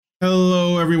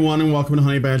everyone, and welcome to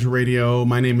Honey Badger Radio.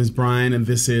 My name is Brian, and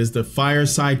this is the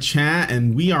Fireside Chat,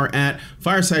 and we are at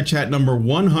Fireside Chat number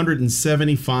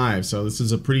 175. So this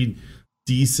is a pretty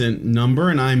decent number,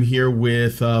 and I'm here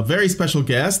with a very special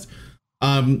guest.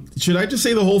 Should I just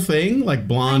say the whole thing? Like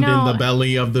blonde in the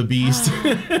belly of the beast?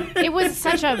 It was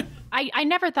such a... I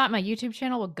never thought my YouTube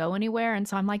channel would go anywhere, and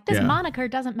so I'm like, this moniker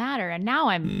doesn't matter, and now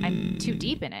I'm too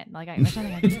deep in it. Like, there's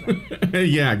nothing I can do about it.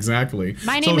 Yeah, exactly.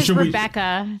 My name is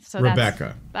Rebecca, so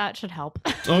Rebecca. That should help.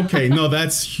 Okay, no,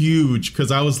 that's huge,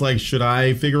 because I was like, should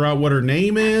I figure out what her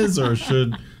name is, or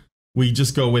should we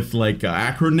just go with like an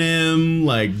acronym,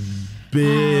 like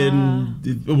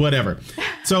whatever.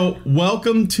 So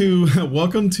welcome to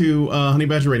Honey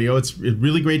Badger Radio. It's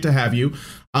really great to have you.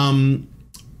 I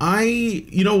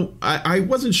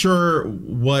wasn't sure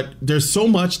there's so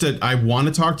much that I want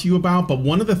to talk to you about, but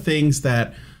one of the things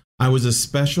that I was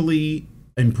especially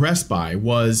impressed by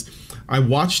was I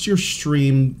watched your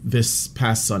stream this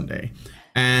past Sunday,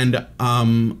 and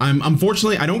I'm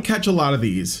unfortunately I don't catch a lot of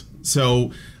these.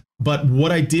 But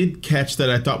what I did catch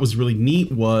that I thought was really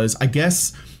neat was, I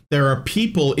guess there are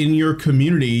people in your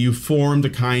community. You formed a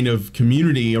kind of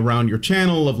community around your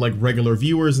channel of like regular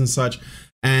viewers and such.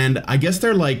 And I guess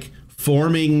they're like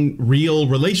forming real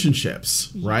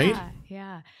relationships, right?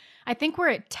 Yeah. I think we're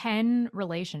at 10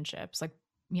 relationships, like,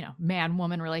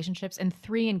 man-woman relationships, and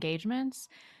 3 engagements.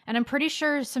 And I'm pretty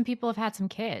sure some people have had some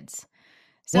kids.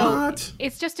 So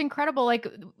it's just incredible. Like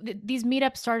these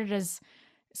meetups started as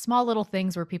small little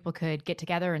things where people could get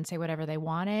together and say whatever they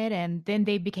wanted. And then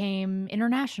they became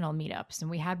international meetups. And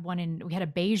we had a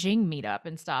Beijing meetup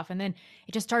and stuff. And then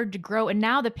it just started to grow. And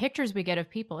now the pictures we get of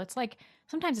people,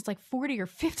 sometimes it's like 40 or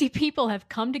 50 people have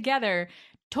come together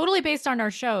totally based on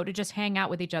our show to just hang out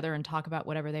with each other and talk about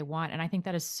whatever they want. And I think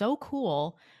that is so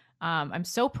cool. I'm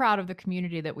so proud of the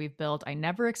community that we've built. I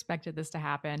never expected this to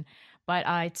happen, but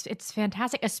it's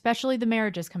fantastic, especially the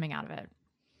marriages coming out of it.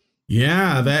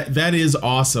 Yeah, that is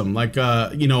awesome. Like,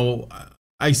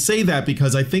 I say that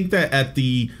because I think that at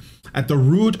the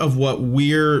root of what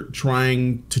we're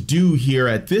trying to do here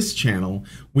at this channel,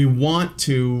 we want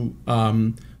to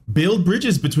build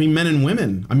bridges between men and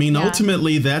women. I mean,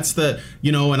 ultimately, that's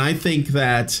and I think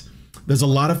that there's a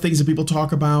lot of things that people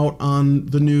talk about on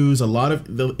the news, a lot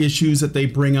of the issues that they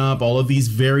bring up, all of these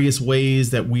various ways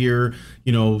that we're,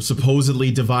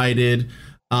 supposedly divided.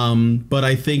 But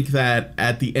I think that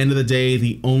at the end of the day,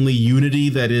 the only unity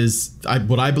that is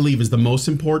what I believe is the most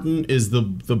important is the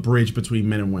bridge between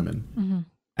men and women. Mm-hmm.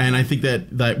 And I think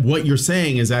that what you're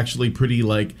saying is actually pretty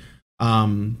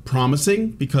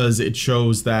promising, because it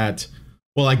shows that,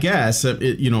 well, I guess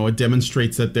it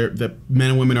demonstrates that that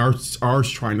men and women are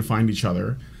trying to find each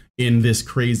other in this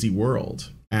crazy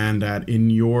world, and that in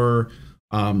your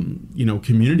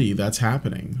community that's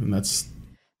happening, and it's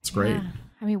great. Yeah.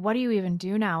 I mean, what do you even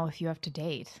do now if you have to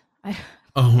date?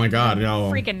 Oh my God,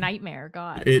 no. Freaking nightmare,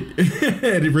 God.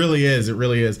 It really is. It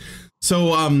really is.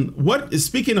 So,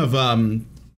 speaking of men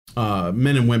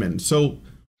and women, so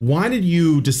why did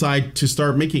you decide to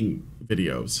start making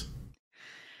videos?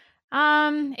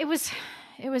 It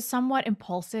was somewhat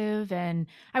impulsive, and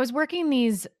I was working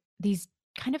these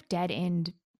kind of dead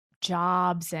end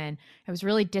jobs, and I was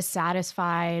really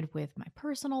dissatisfied with my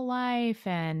personal life,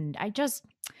 and I just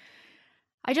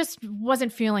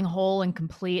wasn't feeling whole and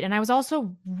complete. And I was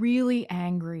also really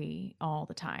angry all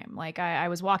the time. Like I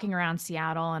was walking around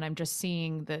Seattle, and I'm just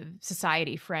seeing the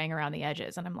society fraying around the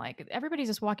edges. And I'm like, everybody's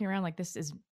just walking around like this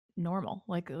is normal.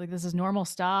 Like this is normal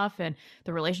stuff. And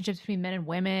the relationships between men and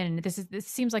women. And this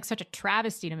seems like such a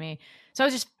travesty to me. So I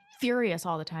was just furious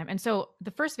all the time. And so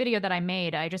the first video that I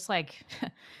made, I just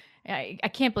I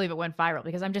can't believe it went viral,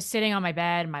 because I'm just sitting on my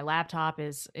bed and my laptop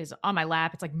is on my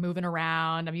lap. It's like moving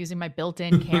around. I'm using my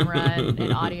built-in camera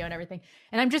and audio and everything.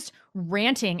 And I'm just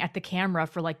ranting at the camera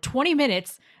for like 20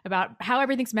 minutes about how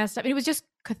everything's messed up. And it was just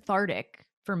cathartic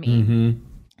for me. Mm-hmm.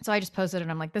 So I just posted it,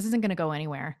 and I'm like, this isn't going to go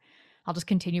anywhere. I'll just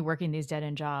continue working these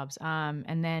dead-end jobs.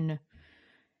 And then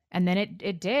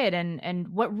it did. And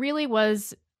what really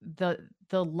was the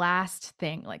last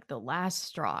thing, like the last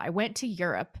straw, I went to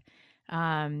Europe.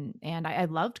 And I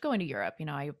loved going to Europe.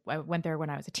 I went there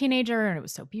when I was a teenager, and it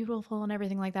was so beautiful and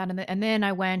everything like that. And then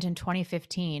I went in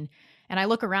 2015, and I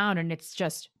look around, and it's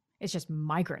just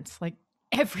migrants like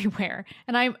everywhere.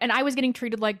 And I was getting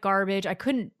treated like garbage. I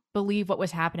couldn't believe what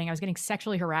was happening. I was getting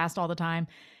sexually harassed all the time,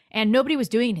 and nobody was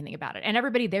doing anything about it. And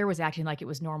everybody there was acting like it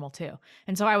was normal too.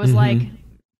 And so I was like,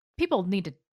 people need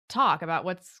to talk about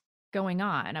what's going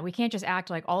on. We can't just act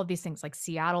like all of these things, like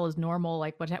Seattle is normal,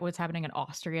 like what's happening in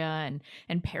Austria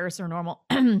and Paris are normal.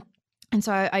 And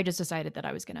so I just decided that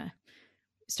I was going to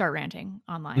start ranting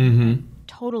online. Mm-hmm.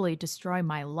 Totally destroy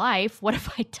my life. What have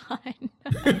I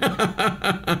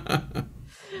done?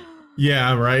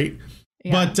 Yeah, right.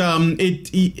 Yeah. But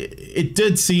it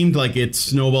did seem like it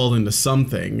snowballed into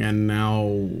something, and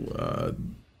now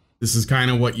this is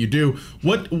kind of what you do.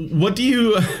 What do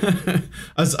you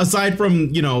aside from,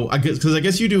 you know, because I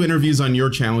guess you do interviews on your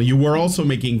channel. You were also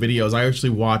making videos. I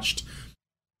actually watched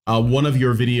one of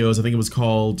your videos. I think it was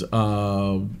called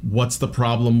 "What's the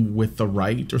Problem with the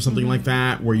Right" or something like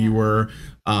that, where you were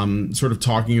sort of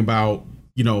talking about,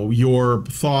 you know, your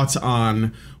thoughts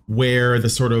on where the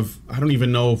sort of, I don't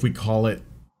even know if we call it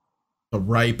the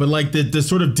right, but like the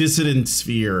sort of dissident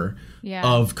sphere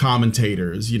of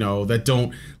commentators, you know, that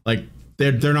don't like,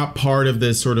 they're not part of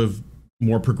this sort of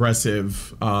more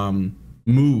progressive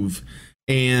move.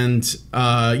 And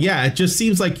it just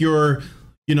seems like you're,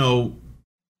 you know,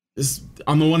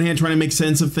 on the one hand trying to make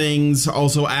sense of things,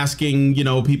 also asking, you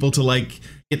know, people to like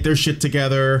get their shit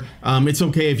together. It's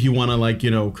okay if you want to, like,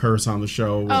 you know, curse on the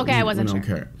show. Okay, I wasn't sure.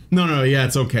 Okay. No, yeah,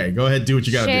 it's okay. Go ahead, do what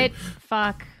you gotta do. Shit,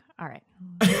 fuck. All right.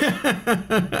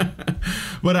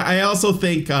 But I also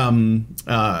think you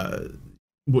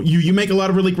make a lot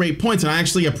of really great points, and I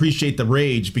actually appreciate the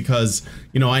rage because,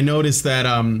 you know, I noticed that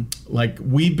like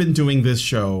we've been doing this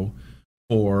show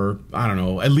for, I don't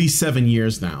know, at least 7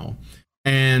 years now,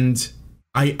 and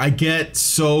I get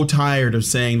so tired of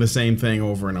saying the same thing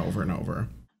over and over and over.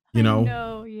 You know?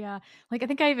 No, yeah. Like I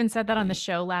think I even said that on the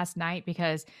show last night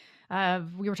because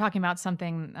we were talking about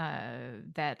something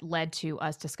that led to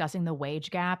us discussing the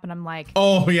wage gap. And I'm like,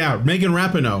 oh, yeah. Megan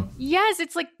Rapinoe. Yes.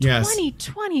 It's like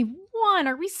 2021.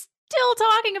 Are we still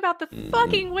talking about the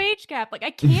fucking wage gap? Like,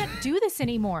 I can't do this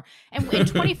anymore. And in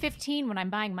 2015, when I'm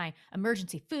buying my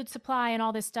emergency food supply and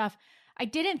all this stuff, I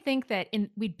didn't think that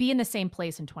we'd be in the same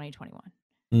place in 2021.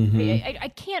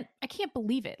 I can't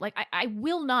believe it. Like, I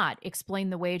will not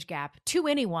explain the wage gap to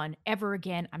anyone ever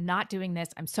again. I'm not doing this.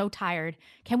 I'm so tired.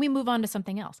 Can we move on to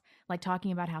something else? Like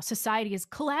talking about how society is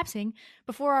collapsing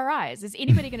before our eyes. Is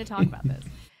anybody going to talk about this?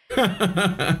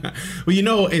 Well, you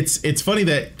know, it's funny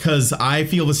that because I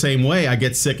feel the same way. I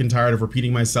get sick and tired of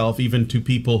repeating myself, even to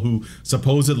people who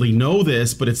supposedly know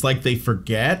this, but it's like they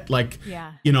forget. Like,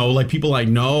 you know, like people I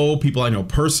know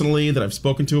personally that I've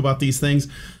spoken to about these things.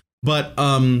 But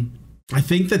I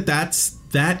think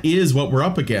that is what we're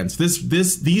up against.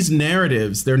 These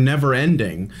narratives, they're never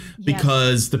ending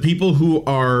because the people who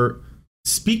are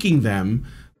speaking them,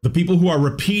 the people who are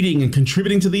repeating and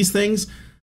contributing to these things,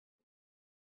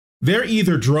 they're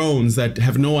either drones that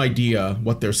have no idea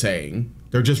what they're saying.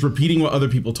 They're just repeating what other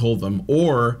people told them,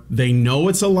 or they know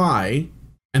it's a lie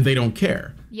and they don't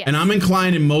care. Yes. And I'm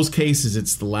inclined in most cases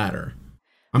it's the latter.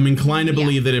 I'm inclined to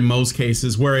believe that in most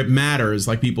cases where it matters,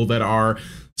 like people that are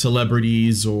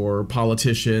celebrities or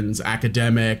politicians,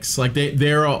 academics, like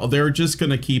they're just going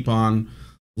to keep on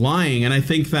lying. And I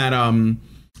think that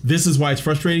this is why it's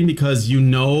frustrating because, you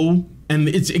know, and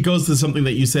it goes to something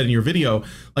that you said in your video,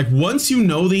 like once you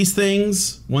know these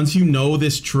things, once you know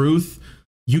this truth,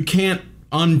 you can't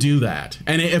undo that.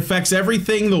 And it affects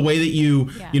everything, the way that you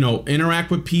know, interact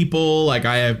with people. Like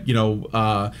I have, you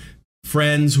know,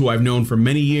 friends who I've known for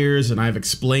many years, and I've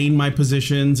explained my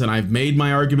positions and I've made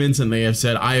my arguments, and they have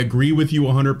said, I agree with you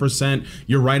 100%.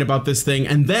 You're right about this thing.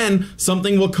 And then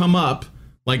something will come up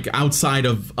like outside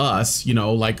of us, you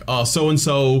know, like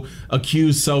so-and-so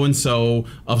accused so-and-so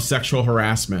of sexual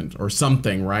harassment or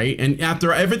something, right? And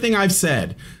after everything I've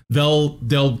said, they'll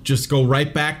just go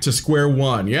right back to square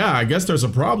one. Yeah, I guess there's a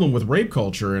problem with rape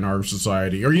culture in our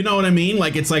society, or you know what I mean?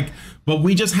 Like, it's like, but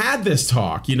we just had this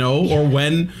talk, you know, or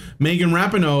when Megan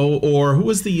Rapinoe, or who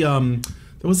was the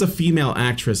there was a female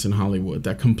actress in Hollywood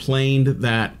that complained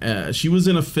that she was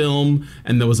in a film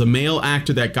and there was a male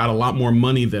actor that got a lot more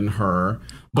money than her.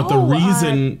 But the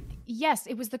reason... yes,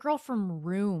 it was the girl from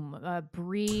Room,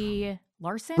 Brie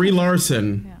Larson. Brie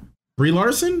Larson. Yeah. Brie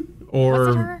Larson? Or was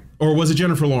it her? Or was it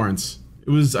Jennifer Lawrence?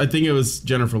 I think it was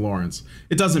Jennifer Lawrence.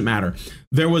 It doesn't matter.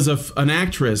 There was an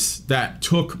actress that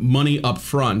took money up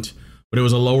front, but it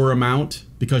was a lower amount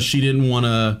because she didn't want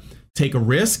to take a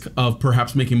risk of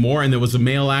perhaps making more. And there was a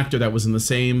male actor that was in the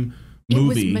same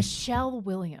movie. It was Michelle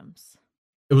Williams.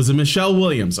 It was a Michelle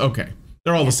Williams. Okay.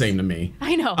 They're all the same to me.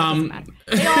 I know. It doesn't matter.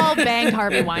 They all banged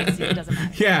Harvey Weinstein. It doesn't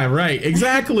matter. Yeah, right.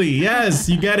 Exactly. Yes,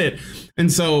 you get it.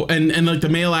 And so, and like the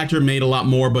male actor made a lot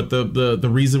more, but the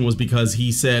reason was because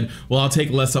he said, well, I'll take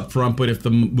less up front, but if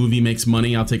the movie makes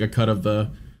money, I'll take a cut of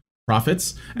the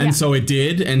profits. And so it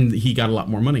did, and he got a lot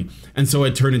more money. And so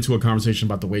it turned into a conversation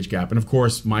about the wage gap. And of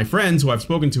course, my friends who I've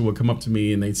spoken to would come up to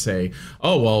me and they'd say,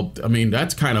 oh, well, I mean,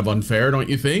 that's kind of unfair, don't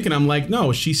you think? And I'm like,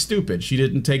 no, she's stupid. She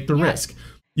didn't take the risk.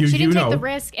 She you didn't take the know.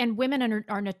 risk, and women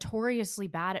are notoriously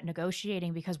bad at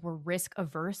negotiating because we're risk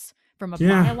averse from a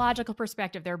Yeah. biological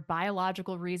perspective. There are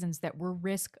biological reasons that we're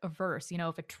risk averse. You know,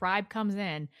 if a tribe comes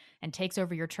in and takes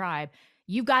over your tribe,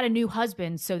 you've got a new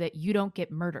husband so that you don't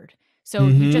get murdered. So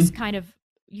Mm-hmm. you just kind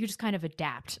of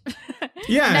adapt. And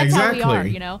Yeah, that's how we are,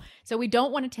 exactly. you know? So we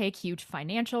don't want to take huge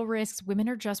financial risks. Women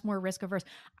are just more risk averse.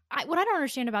 What I don't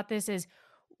understand about this is,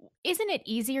 isn't it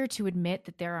easier to admit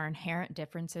that there are inherent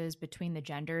differences between the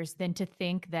genders than to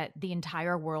think that the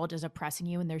entire world is oppressing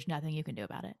you and there's nothing you can do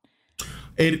about it?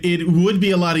 It would be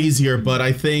a lot easier, but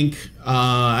I think,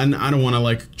 and I don't want to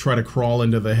like try to crawl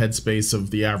into the headspace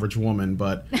of the average woman,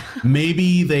 but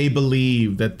maybe they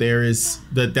believe that there is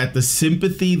that the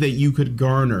sympathy that you could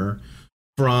garner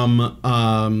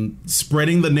from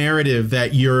spreading the narrative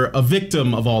that you're a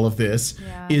victim of all of this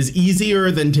Yeah. is easier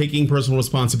than taking personal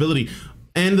responsibility.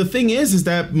 And the thing is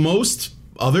that most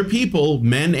other people,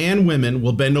 men and women,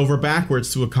 will bend over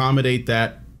backwards to accommodate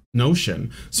that notion.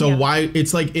 So Yeah. why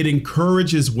it's like it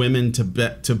encourages women to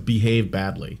behave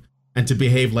badly and to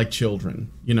behave like children,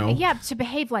 you know? Yeah, to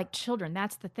behave like children.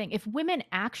 That's the thing. If women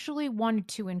actually wanted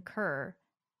to incur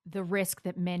the risk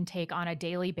that men take on a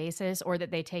daily basis, or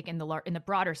that they take in the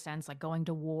broader sense, like going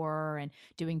to war and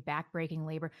doing backbreaking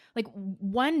labor, like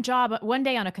one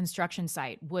day on a construction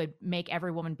site would make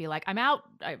every woman be like, I'm out,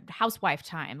 housewife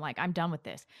time, like I'm done with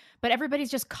this. But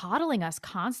everybody's just coddling us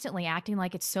constantly, acting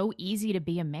like it's so easy to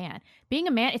be a man. Being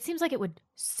a man, it seems like it would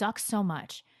suck so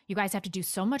much. You guys have to do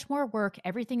so much more work.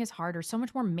 Everything is harder, so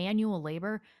much more manual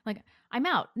labor. Like, I'm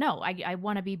out. No, I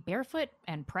want to be barefoot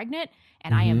and pregnant,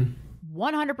 and I am Mm-hmm.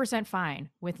 100% fine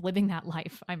with living that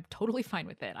life. I'm totally fine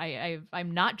with it.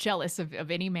 I'm not jealous of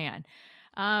any man.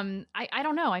 I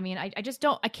don't know. I mean, I just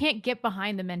don't, I can't get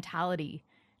behind the mentality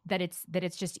that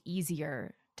it's just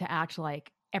easier to act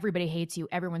like everybody hates you,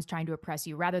 everyone's trying to oppress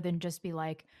you, rather than just be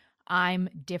like, I'm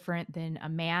different than a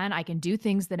man. I can do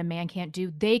things that a man can't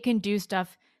do. They can do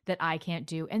stuff that I can't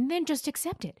do. And then just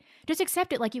accept it. Just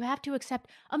accept it like you have to accept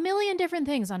a million different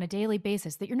things on a daily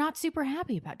basis that you're not super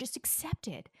happy about. Just accept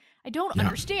it. I don't Yeah.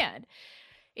 understand.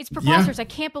 It's Yeah. preposterous. I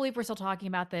can't believe we're still talking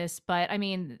about this, but I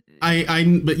mean,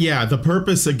 But yeah, the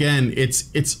purpose again,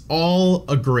 it's all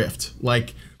a grift.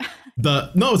 Like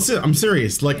no, I'm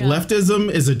serious. Like yeah.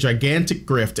 leftism is a gigantic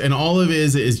grift, and all of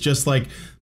it is just like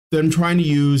them trying to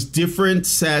use different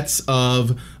sets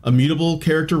of immutable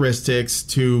characteristics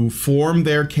to form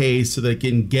their case so they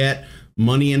can get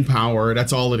money and power.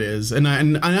 That's all it is. And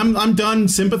I'm done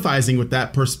sympathizing with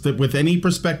that with any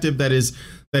perspective that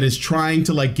is trying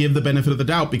to like give the benefit of the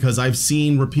doubt, because I've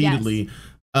seen repeatedly,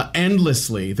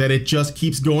 endlessly, that it just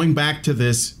keeps going back to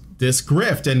this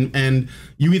grift, and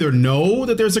you either know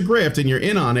that there's a grift and you're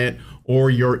in on it, or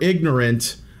you're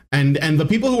ignorant. And the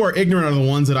people who are ignorant are the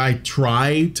ones that I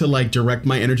try to like direct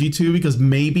my energy to, because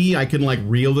maybe I can like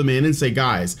reel them in and say,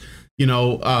 guys, you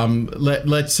know,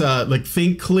 let's like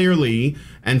think clearly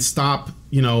and stop,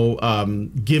 you know,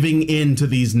 giving in to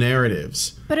these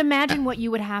narratives. But imagine what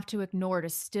you would have to ignore to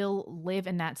still live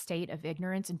in that state of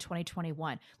ignorance in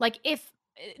 2021. Like, if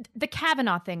the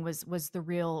Kavanaugh thing was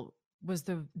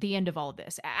the end of all of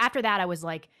this. After that, I was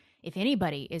like, if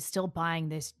anybody is still buying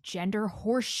this gender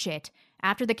horse shit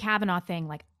after the Kavanaugh thing,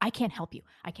 like, I can't help you.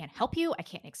 I can't help you. I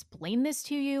can't explain this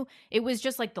to you. It was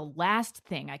just like the last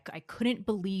thing. I couldn't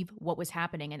believe what was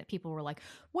happening. And that people were like,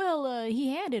 well,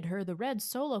 he handed her the red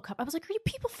Solo cup. I was like, are you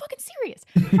people fucking serious?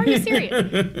 Are you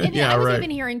serious? And Yeah, I was right. even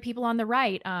hearing people on the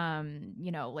right,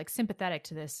 you know, like sympathetic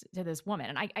to this woman.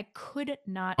 And I could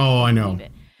not Oh, I know. believe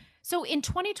it. So in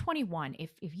 2021,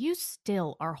 if you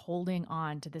still are holding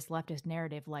on to this leftist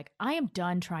narrative, like, I am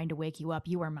done trying to wake you up,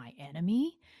 you are my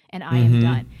enemy, and I am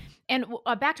done. And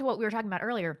back to what we were talking about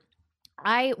earlier,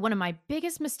 one of my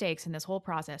biggest mistakes in this whole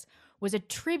process was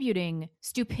attributing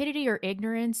stupidity or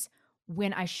ignorance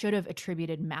when I should have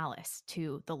attributed malice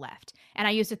to the left. And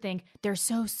I used to think, they're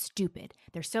so stupid,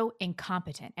 they're so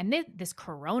incompetent. And this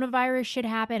coronavirus shit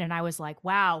happened, and I was like,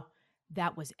 wow,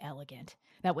 that was elegant.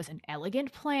 That was an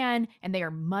elegant plan, and they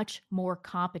are much more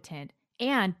competent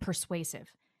and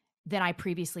persuasive than I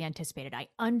previously anticipated. I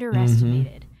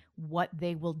underestimated what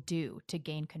they will do to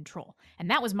gain control. And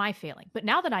that was my failing. But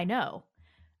now that I know,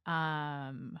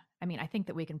 I mean, I think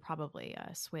that we can probably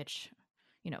switch,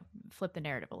 you know, flip the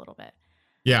narrative a little bit.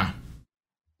 Yeah.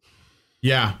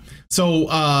 Yeah. So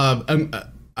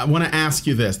I want to ask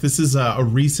you this. This is a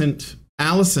recent,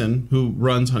 Allison, who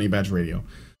runs Honey Badge Radio.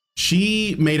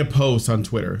 She made a post on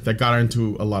Twitter that got her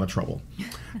into a lot of trouble.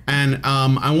 And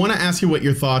I want to ask you what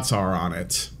your thoughts are on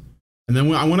it. And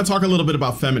then I want to talk a little bit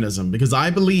about feminism, because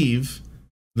I believe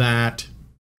that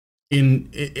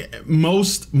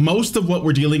most of what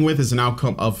we're dealing with is an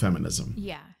outcome of feminism.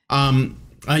 Yeah.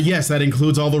 Yes, that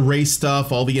includes all the race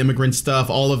stuff, all the immigrant stuff,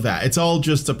 all of that. It's all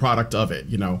just a product of it,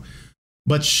 you know.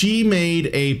 But she made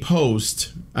a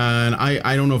post, and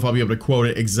I don't know if I'll be able to quote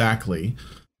it exactly,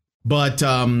 but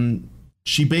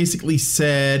she basically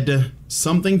said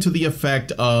something to the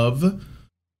effect of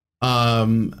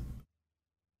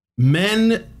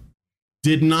men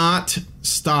did not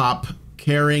stop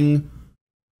caring,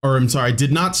 or I'm sorry,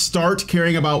 did not start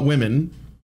caring about women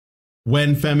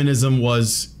when feminism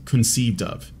was conceived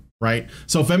of, right?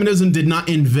 So feminism did not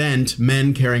invent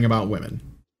men caring about women.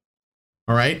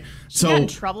 All right. She got in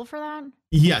trouble for that?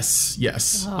 Yes.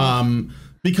 Oh.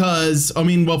 Because, I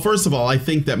mean, well, first of all, I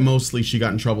think that mostly she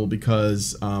got in trouble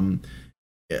because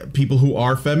people who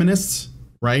are feminists,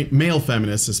 right, male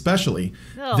feminists especially,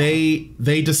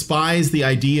 they despise the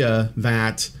idea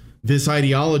that this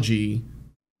ideology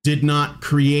did not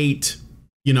create,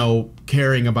 you know,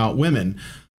 caring about women,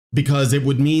 because it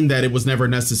would mean that it was never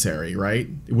necessary, right?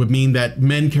 It would mean that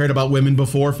men cared about women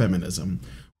before feminism,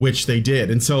 which they did.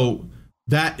 And so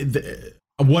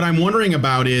what I'm wondering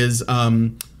about is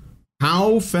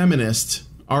how feminist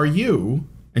are you?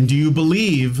 And do you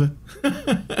believe that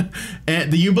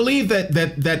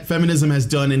feminism has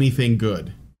done anything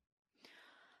good?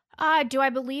 Do I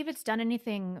believe it's done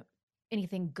anything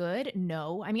good?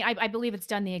 No. I mean, I believe it's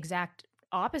done the exact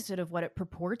opposite of what it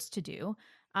purports to do.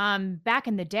 Back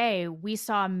in the day, we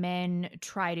saw men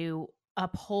try to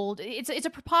uphold, it's a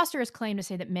preposterous claim to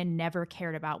say that men never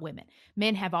cared about women.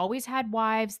 Men have always had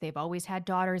wives, they've always had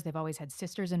daughters, they've always had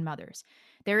sisters and mothers.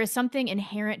 There is something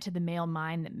inherent to the male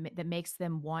mind that makes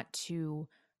them want to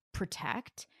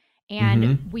protect.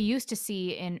 And we used to see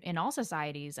in all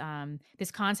societies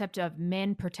this concept of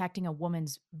men protecting a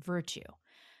woman's virtue.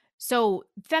 So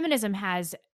feminism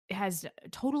has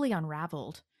totally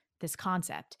unraveled this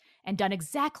concept and done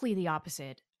exactly the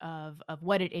opposite of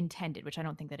what it intended, which I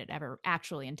don't think that it ever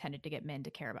actually intended to get men to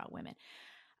care about women.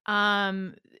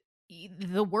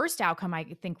 The worst outcome I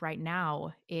think right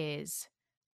now is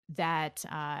that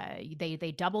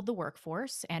they doubled the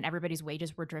workforce and everybody's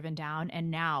wages were driven down.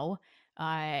 And now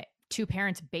two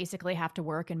parents basically have to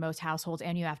work in most households,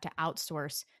 and you have to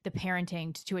outsource the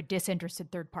parenting to a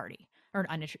disinterested third party or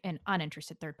an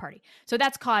uninterested third party. So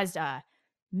that's caused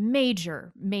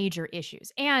major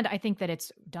issues. And I think that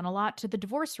it's done a lot to the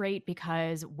divorce rate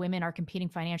because women are competing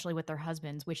financially with their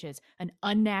husbands, which is an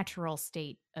unnatural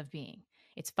state of being.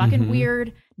 It's fucking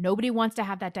weird. Nobody wants to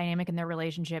have that dynamic in their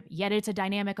relationship, yet it's a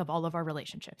dynamic of all of our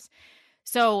relationships.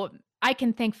 So I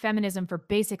can thank feminism for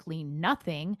basically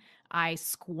nothing. I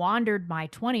squandered my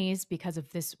 20s because of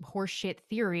this horseshit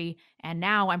theory. And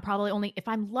now I'm probably if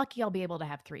I'm lucky, I'll be able to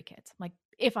have 3 kids. Like,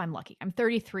 if I'm lucky. I'm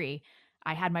 33.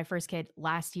 I had my first kid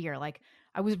last year. Like,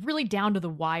 I was really down to the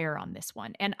wire on this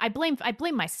one. And I blame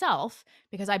myself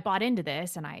because I bought into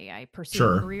this and I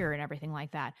pursued a career and everything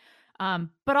like that.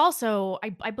 But also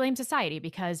I blame society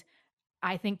because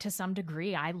I think to some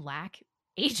degree I lack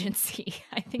agency.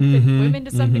 I think that women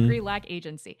to some degree lack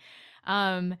agency.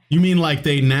 You mean like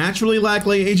they naturally lack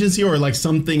agency, or like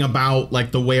something about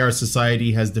like the way our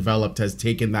society has developed has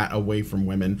taken that away from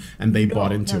women and they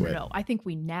bought into it? No, I think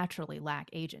we naturally lack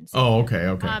agency. Oh, okay.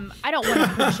 I don't want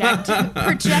to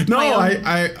project. No,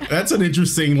 I that's an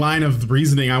interesting line of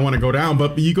reasoning I want to go down,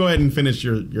 but you go ahead and finish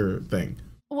your thing.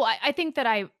 Well, I think that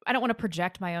I don't want to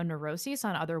project my own neuroses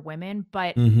on other women,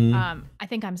 but I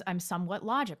think I'm somewhat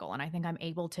logical, and I think I'm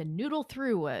able to noodle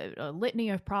through a litany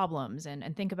of problems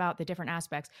and think about the different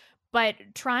aspects. But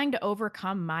trying to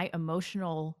overcome my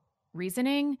emotional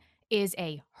reasoning is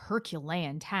a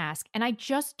Herculean task, and I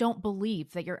just don't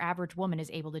believe that your average woman is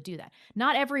able to do that.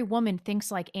 Not every woman thinks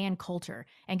like Ann Coulter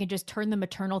and can just turn the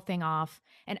maternal thing off,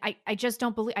 and I just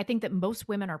don't believe. I think that most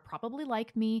women are probably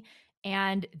like me,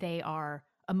 and they are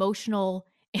emotional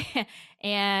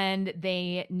and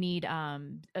they need a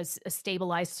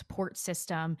stabilized support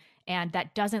system, and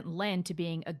that doesn't lend to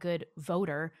being a good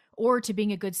voter or to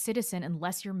being a good citizen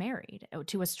unless you're married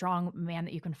to a strong man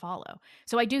that you can follow.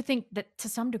 So I do think that to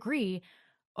some degree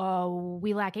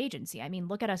we lack agency. I mean,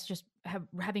 look at us just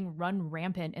having run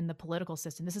rampant in the political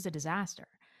system. This is a disaster.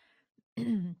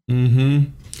 Yeah,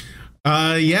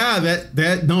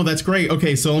 that's great.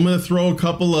 Okay, so I'm going to throw a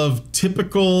couple of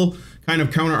typical kind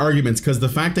of counter arguments, because the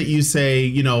fact that you say,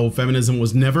 you know, feminism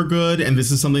was never good, and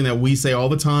this is something that we say all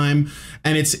the time,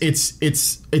 and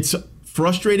it's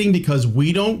frustrating because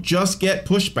we don't just get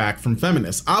pushback from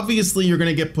feminists. Obviously, you're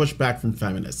going to get pushback from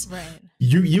feminists. Right.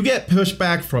 You get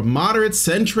pushback from moderates,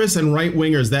 centrists, and right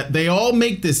wingers, that they all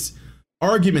make this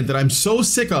argument that I'm so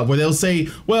sick of, where they'll say,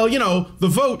 well, the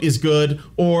vote is good,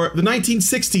 or the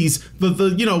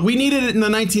 1960s, we needed it in the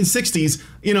 1960s,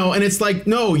 and it's like,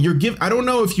 no, I don't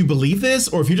know if you believe this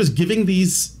or if you're just giving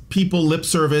these people lip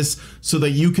service so that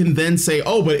you can then say,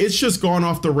 oh, but it's just gone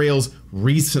off the rails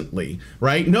recently,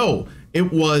 right? No,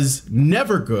 it was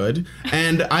never good.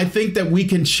 And I think that we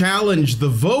can challenge the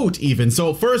vote even.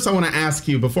 So first I want to ask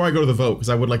you, before I go to the vote, because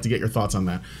I would like to get your thoughts on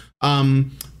that.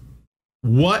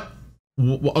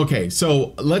 Okay,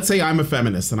 so let's say I'm a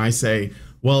feminist and I say,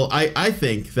 well, I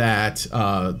think that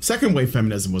second wave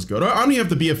feminism was good. Or I don't even have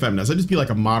to be a feminist. I'd just be like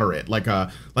a moderate, like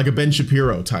a Ben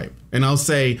Shapiro type. And I'll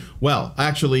say, well,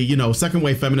 actually, second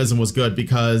wave feminism was good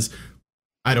because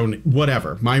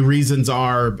whatever. My reasons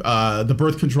are the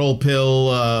birth control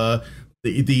pill,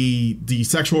 the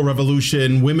sexual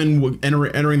revolution, women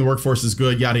entering the workforce is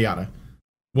good, yada, yada.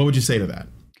 What would you say to that?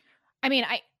 I mean,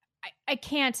 I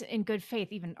can't in good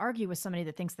faith even argue with somebody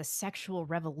that thinks the sexual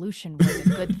revolution was a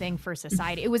good thing for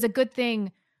society. It was a good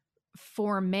thing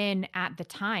for men at the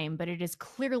time, but it has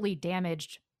clearly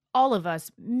damaged all of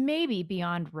us, maybe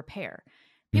beyond repair.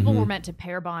 People were meant to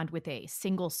pair bond with a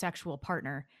single sexual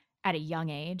partner at a young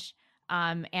age.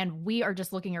 And we are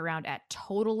just looking around at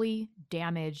totally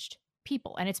damaged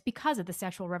people. And it's because of the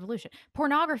sexual revolution.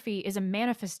 Pornography is a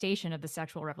manifestation of the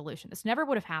sexual revolution. This never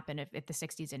would have happened if the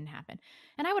 60s didn't happen.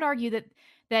 And I would argue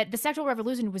that the sexual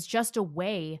revolution was just a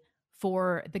way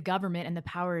for the government and the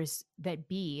powers that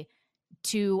be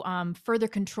to further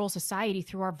control society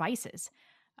through our vices.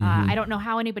 I don't know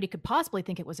how anybody could possibly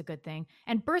think it was a good thing.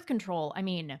 And birth control, I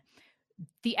mean,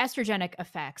 the estrogenic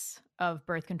effects of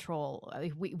birth control,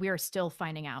 we are still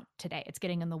finding out today. It's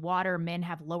getting in the water. Men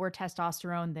have lower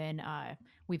testosterone than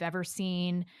we've ever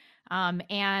seen.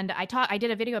 And I did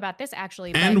a video about this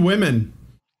actually. And women.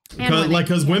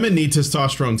 Because women need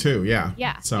testosterone too. Yeah.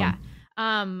 Yeah. So. Yeah.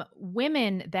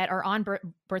 Women that are on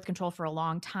birth control for a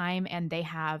long time and they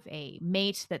have a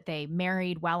mate that they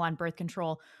married while on birth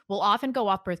control will often go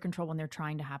off birth control when they're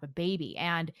trying to have a baby.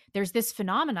 And there's this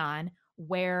phenomenon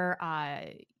where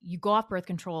you go off birth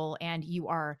control and you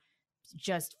are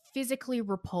just physically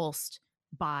repulsed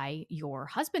by your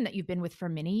husband that you've been with for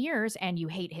many years, and you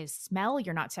hate his smell.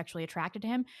 You're not sexually attracted to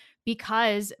him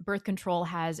because birth control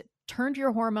has turned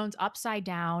your hormones upside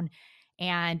down,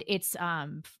 and it's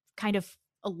kind of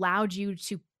allowed you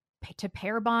to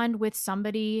pair bond with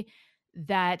somebody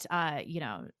that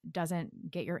doesn't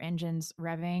get your engines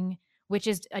revving, which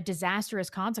is a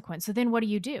disastrous consequence. So then what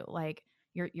do? Like,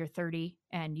 you're 30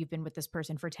 and you've been with this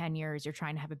person for 10 years. You're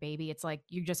trying to have a baby. It's like,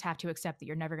 you just have to accept that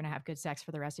you're never going to have good sex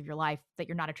for the rest of your life, that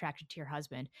you're not attracted to your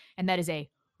husband. And that is a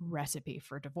recipe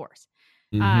for divorce.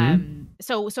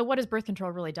 So what has birth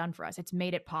control really done for us? It's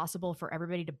made it possible for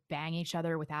everybody to bang each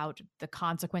other without the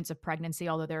consequence of pregnancy,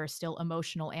 although there are still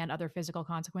emotional and other physical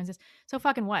consequences. So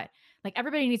fucking what? Like,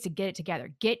 everybody needs to get it together.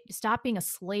 Stop being a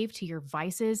slave to your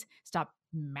vices. Stop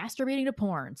masturbating to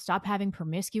porn. Stop having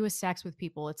promiscuous sex with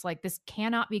people. It's like, this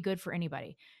cannot be good for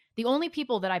anybody. The only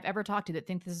people that I've ever talked to that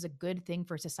think this is a good thing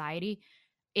for society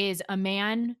is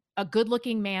a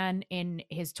good-looking man in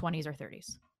his 20s or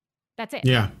 30s. That's it.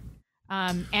 Yeah.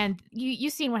 And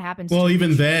you've seen what happens. Well,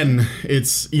 even then,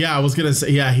 I was going to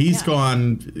say, he's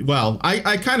gone. Well,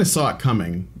 I kind of saw it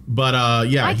coming, but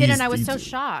I didn't. I was so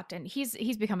shocked. And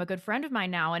he's become a good friend of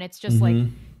mine now. And it's just like,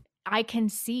 I can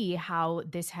see how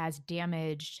this has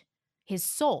damaged his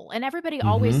soul. And everybody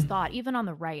always thought, even on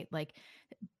the right, like,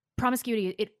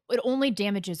 promiscuity, it only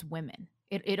damages women.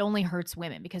 It only hurts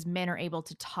women because men are able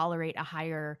to tolerate a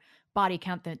higher body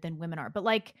count than women are. But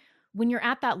like, when you're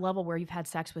at that level where you've had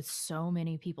sex with so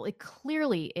many people, it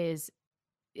clearly is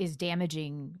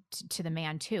damaging to the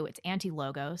man too. It's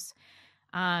anti-logos.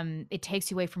 It takes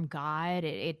you away from God.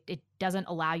 It doesn't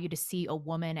allow you to see a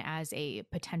woman as a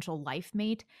potential life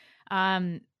mate.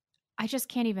 I just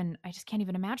can't even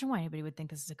imagine why anybody would think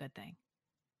this is a good thing.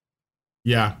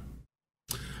 Yeah.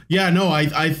 Yeah, no,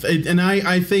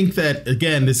 I think that,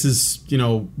 again, this is,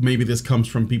 maybe this comes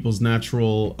from people's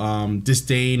natural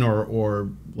disdain or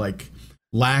like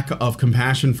lack of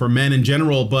compassion for men in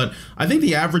general. But I think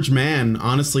the average man,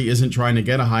 honestly, isn't trying to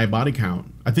get a high body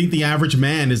count. I think the average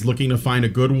man is looking to find a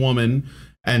good woman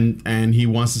and he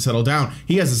wants to settle down.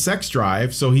 He has a sex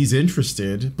drive, so he's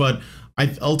interested. But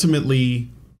I ultimately,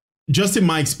 just in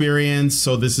my experience,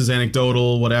 so this is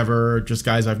anecdotal, whatever, just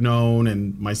guys I've known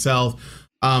and myself,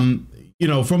 from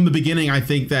the beginning, I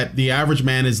think that the average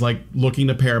man is like looking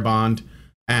to pair bond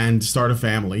and start a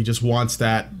family. He just wants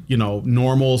that,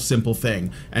 normal, simple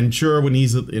thing. And sure, when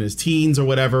he's in his teens or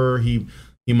whatever, he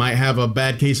might have a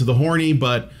bad case of the horny,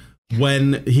 but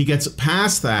when he gets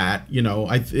past that,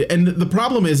 and the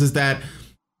problem is that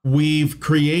we've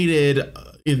created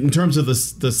in terms of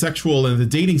the sexual and the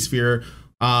dating sphere.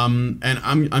 And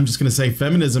I'm just going to say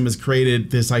feminism has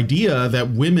created this idea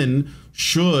that women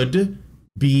should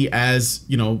be as,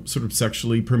 sort of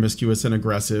sexually promiscuous and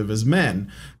aggressive as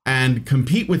men and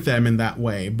compete with them in that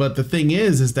way. But the thing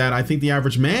is that I think the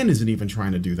average man isn't even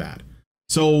trying to do that.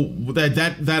 So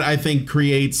that I think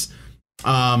creates,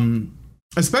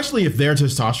 especially if their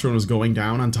testosterone is going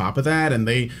down on top of that, and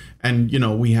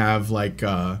we have like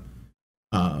a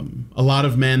lot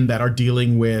of men that are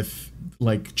dealing with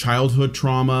like childhood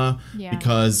trauma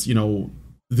because,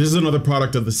 this is another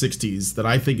product of the 60s that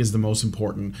I think is the most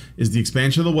important, is the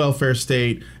expansion of the welfare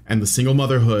state and the single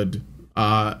motherhood,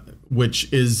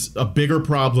 which is a bigger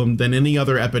problem than any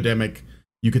other epidemic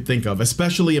you could think of,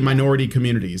 especially in minority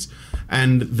communities.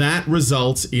 And that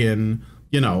results in,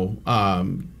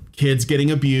 kids getting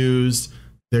abused,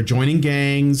 they're joining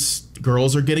gangs,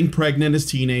 girls are getting pregnant as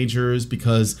teenagers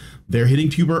because they're hitting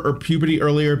puberty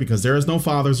earlier because there is no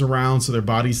fathers around. So their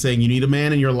body's saying you need a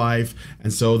man in your life.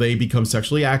 And so they become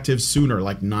sexually active sooner,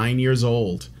 like 9 years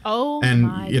old. Oh, and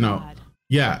my God.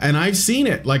 Yeah. And I've seen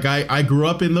it. Like I grew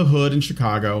up in the hood in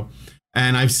Chicago,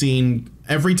 and I've seen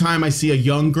every time I see a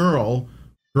young girl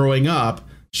growing up,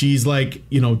 she's like,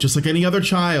 just like any other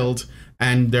child,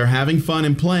 and they're having fun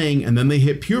and playing. And then they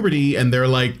hit puberty and they're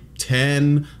like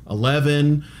 10,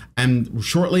 11. And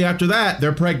shortly after that,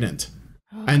 they're pregnant.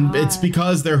 Oh, and God. It's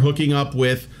because they're hooking up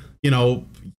with,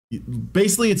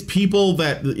 basically it's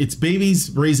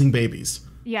babies raising babies.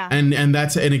 Yeah. And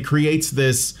it creates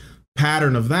this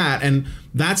pattern of that. And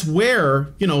that's where,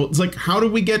 it's like, how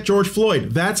did we get George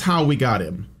Floyd? That's how we got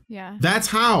him. Yeah. That's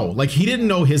how, like, he didn't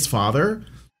know his father.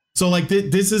 So like,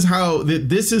 this is why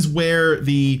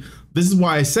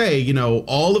I say,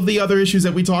 all of the other issues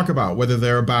that we talk about, whether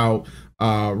they're about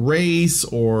race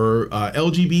or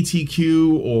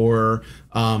LGBTQ or,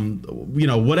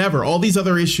 whatever, all these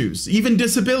other issues, even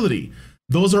disability,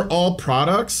 those are all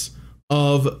products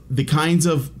of the kinds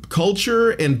of culture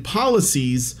and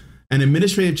policies and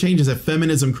administrative changes that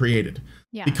feminism created.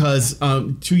 Yeah. Because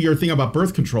to your thing about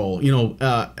birth control,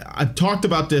 I've talked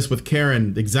about this with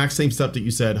Karen, the exact same stuff that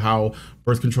you said, how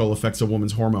birth control affects a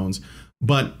woman's hormones.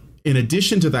 But in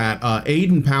addition to that,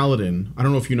 Aiden Paladin, I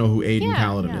don't know if you know who Aiden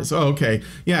Paladin is. Oh, okay.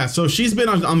 Yeah. So she's been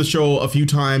on the show a few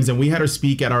times, and we had her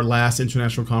speak at our last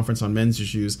international conference on men's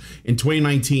issues in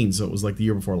 2019. So it was like the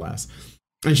year before last.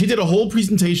 And she did a whole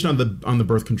presentation on the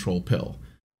birth control pill.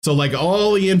 So like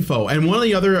all the info. And one of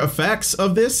the other effects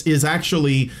of this is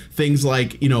actually things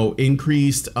like,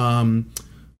 increased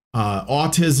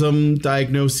autism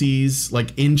diagnoses,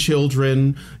 like in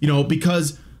children,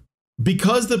 because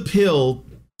the pill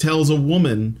tells a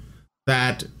woman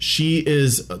that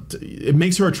it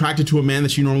makes her attracted to a man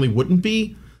that she normally wouldn't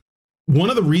be.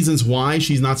 One of the reasons why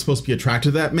she's not supposed to be attracted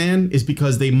to that man is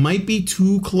because they might be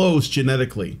too close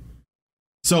genetically.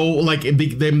 So like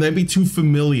they may be too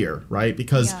familiar, right?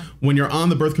 Because when you're on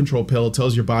the birth control pill, it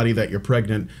tells your body that you're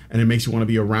pregnant, and it makes you want to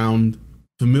be around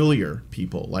familiar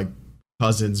people like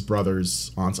cousins, brothers,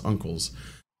 aunts, uncles.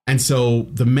 And so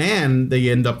the man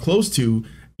they end up close to,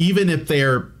 even if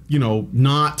they're,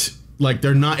 not like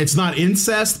it's not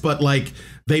incest, but like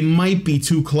they might be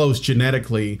too close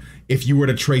genetically if you were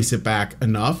to trace it back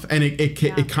enough. And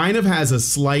it kind of has a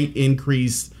slight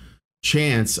increased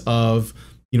chance of,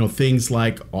 things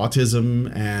like autism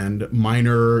and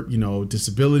minor,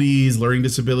 disabilities, learning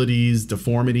disabilities,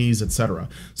 deformities, etc.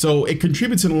 So it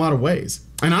contributes in a lot of ways.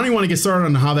 And I don't even want to get started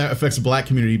on how that affects the Black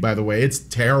community, by the way. It's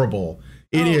terrible.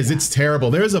 It's terrible.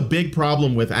 There's a big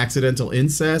problem with accidental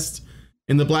incest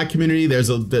in the Black community. There's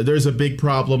a big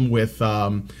problem with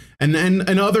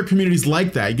and other communities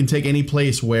like that. You can take any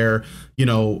place where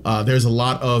there's a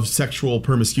lot of sexual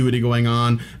promiscuity going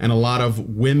on, and a lot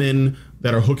of women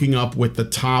that are hooking up with the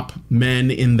top men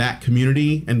in that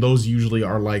community, and those usually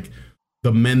are like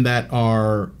the men that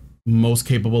are most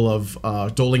capable of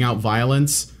doling out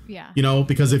violence. Yeah.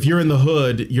 Because if you're in the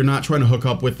hood, you're not trying to hook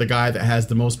up with the guy that has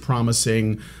the most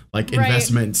promising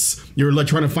investments. You're like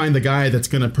trying to find the guy that's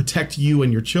going to protect you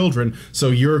and your children. So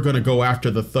you're going to go after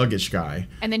the thuggish guy.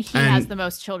 And then he has the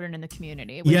most children in the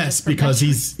community. Yes, because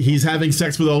he's having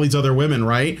sex with all these other women,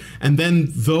 right? And then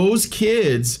those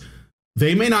kids,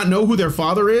 they may not know who their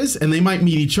father is, and they might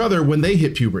meet each other when they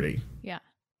hit puberty. Yeah.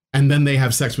 And then they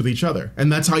have sex with each other.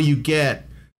 And that's how you get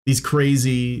this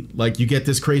crazy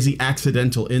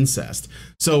accidental incest.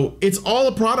 So it's all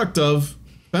a product of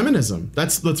feminism.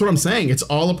 That's what I'm saying. It's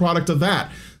all a product of that.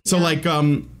 So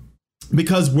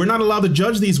because we're not allowed to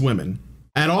judge these women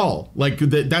at all. Like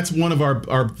that's one of our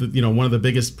one of the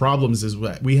biggest problems is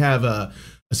we have a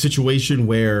situation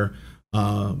where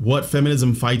what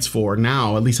feminism fights for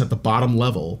now, at least at the bottom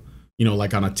level, you know,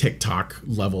 like on a TikTok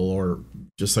level or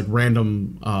just like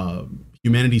random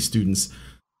humanities students,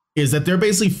 is that they're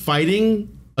basically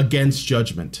fighting against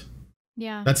judgment.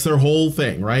 Yeah. That's their whole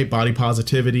thing, right? Body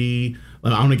positivity. I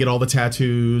want to get all the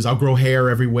tattoos. I'll grow hair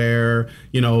everywhere,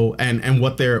 you know, and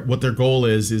what their goal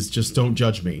is just don't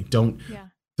judge me. Don't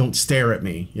stare at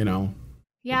me, you know.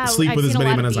 Yeah. Sleep with as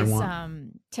many men as I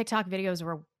want. TikTok videos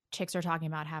where chicks are talking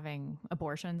about having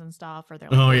abortions and stuff, or they're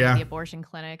like the abortion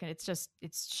clinic, and it's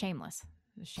shameless.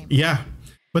 It's shameless. Yeah.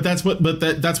 But that's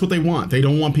what they want. They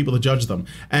don't want people to judge them,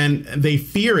 and they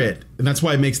fear it, and that's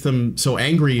why it makes them so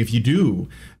angry if you do.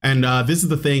 And this is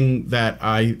the thing that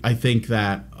I think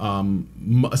that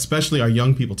especially our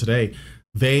young people today,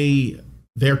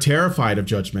 they're terrified of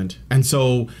judgment, and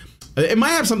so it might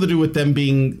have something to do with them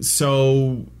being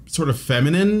so sort of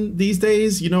feminine these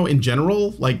days, you know, in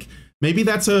general. Like maybe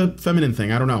that's a feminine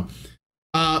thing. I don't know.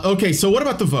 Okay, so what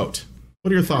about the vote?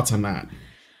 What are your thoughts on that?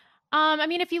 I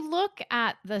mean, if you look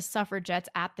at the suffragettes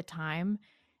at the time,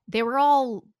 they were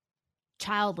all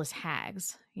childless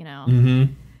hags, you know.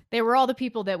 Mm-hmm. They were all the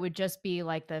people that would just be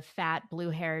like the fat,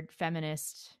 blue-haired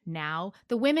feminist now.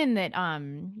 The women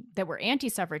that were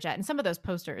anti-suffragette, and some of those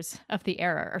posters of the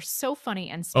era are so funny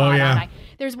and spot on.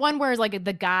 There's one where like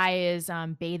the guy is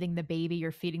bathing the baby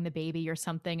or feeding the baby or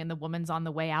something, and the woman's on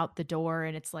the way out the door,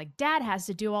 and it's like, Dad has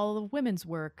to do all the women's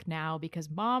work now because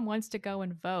Mom wants to go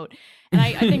and vote. And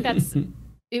I think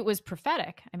it was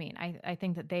prophetic. I mean, I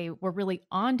think that they were really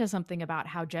onto something about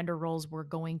how gender roles were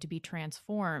going to be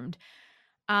transformed.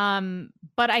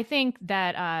 But I think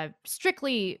that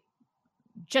strictly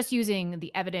just using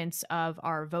the evidence of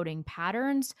our voting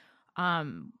patterns,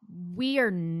 we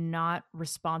are not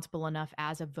responsible enough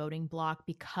as a voting bloc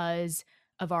because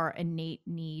of our innate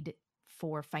need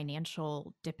for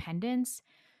financial dependence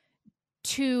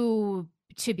to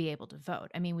be able to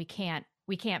vote. I mean, we can't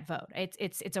vote.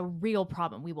 It's a real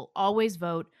problem. We will always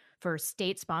vote for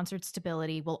state-sponsored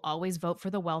stability. We'll always vote for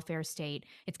the welfare state.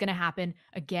 It's going to happen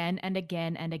again and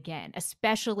again and again,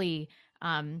 especially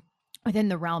within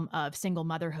the realm of single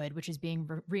motherhood, which is being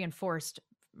reinforced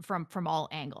from all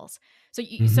angles. So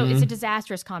so it's a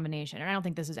disastrous combination, and I don't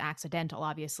think this is accidental.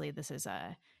 Obviously,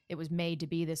 it was made to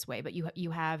be this way. But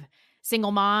you have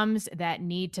single moms that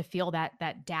need to feel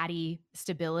that daddy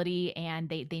stability, and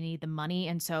they need the money,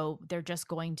 and so they're just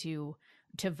going to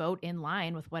vote in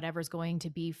line with whatever's going to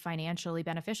be financially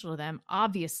beneficial to them,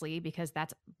 obviously, because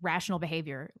that's rational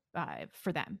behavior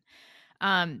for them.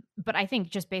 But I think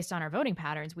just based on our voting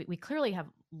patterns, we clearly have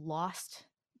lost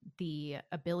the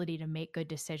ability to make good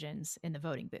decisions in the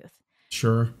voting booth.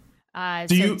 Sure.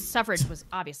 Suffrage was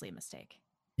obviously a mistake.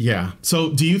 Yeah.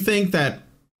 So do you think that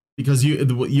because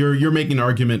you're making an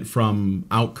argument from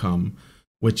outcome,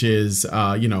 which is,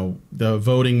 the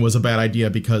voting was a bad idea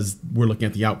because we're looking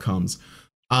at the outcomes.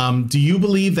 Do you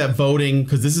believe that voting,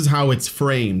 because this is how it's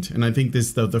framed, and I think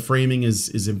the framing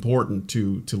is important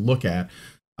to look at.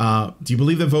 Do you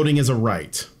believe that voting is a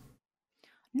right?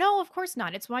 No, of course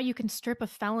not. It's why you can strip a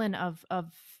felon of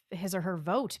his or her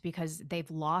vote because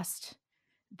they've lost.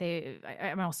 I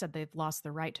almost said they've lost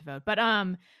the right to vote, but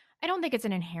I don't think it's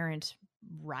an inherent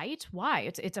right. Why?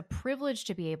 It's a privilege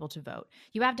to be able to vote.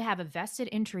 You have to have a vested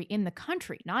interest in the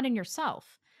country, not in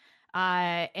yourself.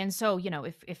 And so,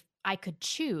 if I could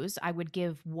choose, I would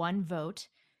give one vote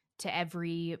to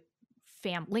every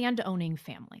land-owning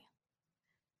family.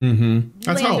 Mm-hmm.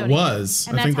 That's how it was.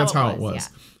 I think that's how it was.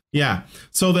 Yeah.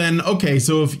 So then, okay.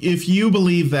 So if you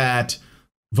believe that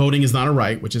voting is not a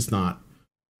right, which it's not,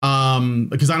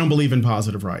 because I don't believe in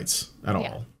positive rights at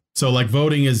all. So like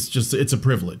voting is just, it's a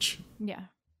privilege. Yeah.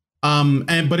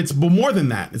 But it's more than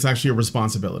that. It's actually a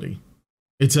responsibility.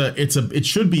 It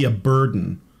should be a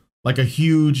burden, like a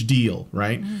huge deal,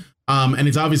 right? Mm-hmm. And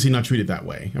it's obviously not treated that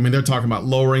way. I mean, they're talking about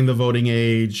lowering the voting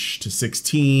age to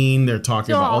 16. They're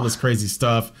talking about all this crazy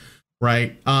stuff,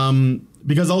 right?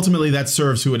 Because ultimately that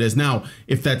serves who it is. Now,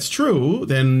 if that's true,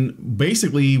 then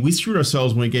basically we screwed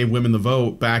ourselves when we gave women the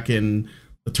vote back in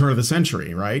the turn of the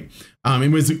century, right?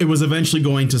 It was eventually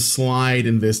going to slide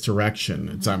in this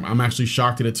direction. I'm actually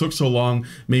shocked that it took so long.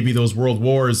 Maybe those world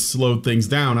wars slowed things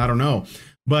down. I don't know.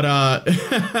 But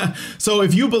so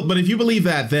if you believe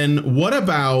that, then what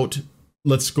about,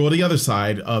 let's go to the other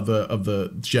side of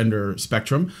the gender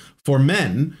spectrum for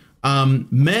men.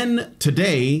 Men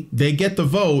today, they get the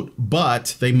vote,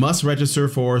 but they must register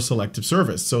for selective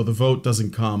service. So the vote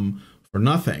doesn't come for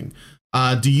nothing.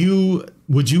 Would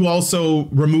you also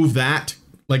remove that?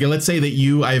 Like, let's say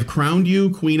that I have crowned you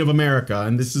Queen of America,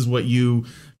 and this is what you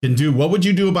can do. What would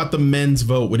you do about the men's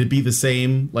vote? Would it be the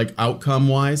same, like outcome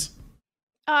wise?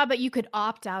 But you could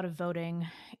opt out of voting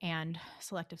and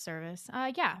selective service.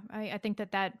 Yeah, I think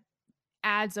that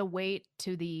adds a weight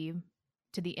to the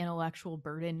intellectual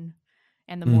burden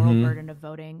and the moral Mm-hmm. burden of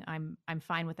voting. I'm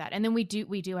fine with that. And then we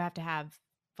do have to have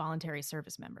voluntary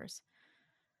service members.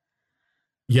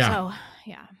 Yeah. So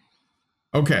yeah.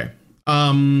 Okay.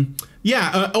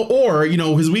 Yeah. Or,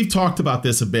 because we've talked about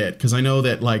this a bit, because I know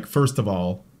that, like, first of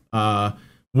all,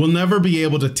 we'll never be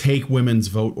able to take women's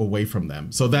vote away from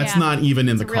them. So that's not even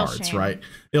in the cards, right?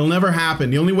 It'll never happen.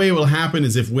 The only way it will happen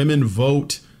is if women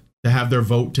vote to have their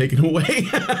vote taken away,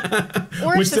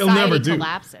 or which if they'll never do.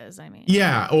 Collapses, I mean.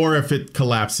 Yeah, or if it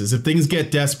collapses, if things get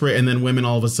desperate and then women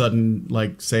all of a sudden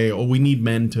like say, "Oh, we need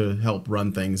men to help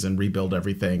run things and rebuild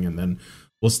everything," and then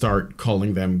we'll start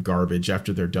calling them garbage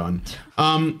after they're done.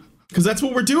 Because that's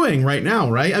what we're doing right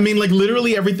now, right? I mean, like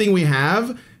literally everything we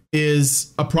have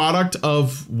is a product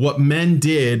of what men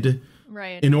did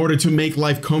in order to make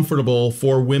life comfortable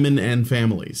for women and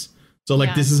families. So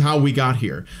like this is how we got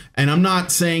here. And I'm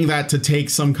not saying that to take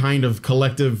some kind of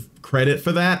collective credit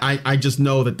for that. I just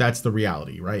know that that's the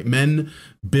reality, right? Men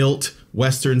built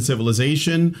Western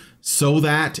civilization so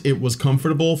that it was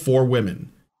comfortable for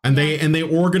women. And they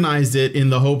organized it in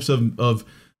the hopes of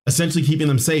essentially keeping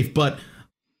them safe. But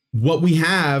what we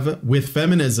have with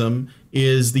feminism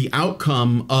is the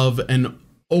outcome of an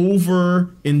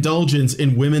overindulgence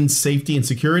in women's safety and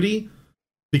security,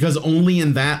 because only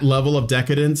in that level of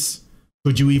decadence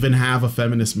could you even have a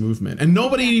feminist movement. And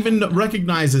nobody even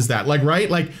recognizes that. Like, right?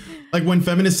 Like when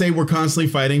feminists say we're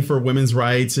constantly fighting for women's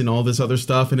rights and all this other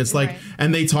stuff, and it's like,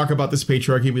 and they talk about this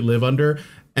patriarchy we live under,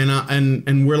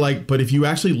 and we're like, but if you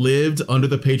actually lived under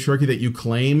the patriarchy that you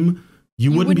claim,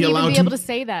 you wouldn't be allowed able to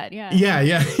say that.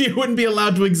 Yeah, you wouldn't be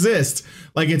allowed to exist.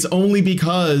 Like, it's only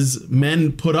because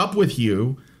men put up with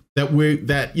you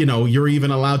that you're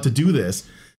even allowed to do this.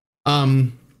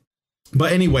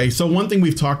 But anyway, so one thing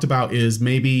we've talked about is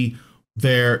maybe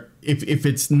if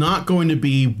it's not going to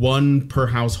be one per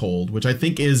household, which I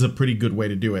think is a pretty good way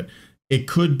to do it, it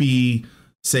could be,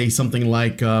 say, something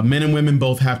like men and women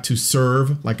both have to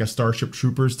serve, like a Starship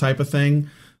Troopers type of thing.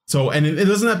 So, and it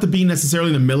doesn't have to be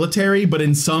necessarily the military, but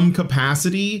in some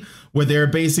capacity where they're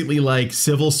basically like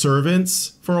civil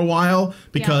servants for a while,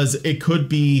 because it could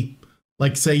be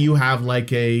like, say you have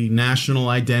like a national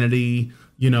identity,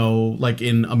 like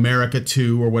in America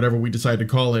 2 or whatever we decide to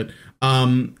call it.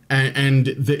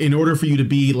 In order for you to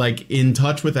be like in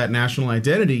touch with that national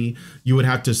identity, you would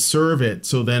have to serve it.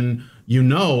 So then,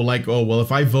 like, oh, well,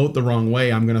 if I vote the wrong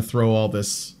way, I'm going to throw all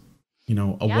this,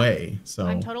 away. So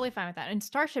I'm totally fine with that. And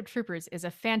Starship Troopers is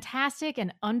a fantastic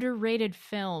and underrated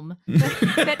film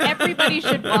that everybody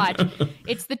should watch.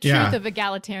 It's the truth of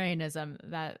egalitarianism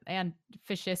and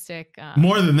fascistic.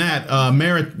 More than that,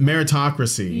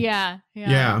 meritocracy. Yeah.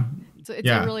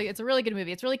 It's a really good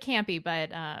movie. It's really campy,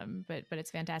 but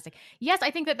it's fantastic. Yes, I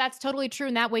think that's totally true.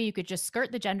 And that way you could just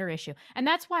skirt the gender issue. And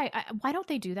that's why don't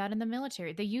they do that in the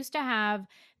military? They used to have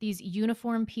these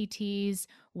uniform PTs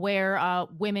where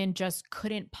women just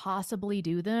couldn't possibly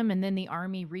do them. And then the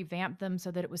Army revamped them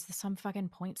so that it was some fucking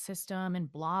point system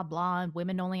and blah, blah. And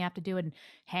women only have to do an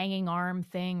hanging arm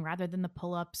thing rather than the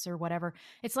pull-ups or whatever.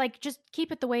 It's like, just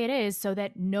keep it the way it is so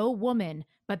that no woman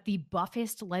but the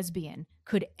buffest lesbian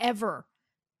could ever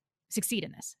succeed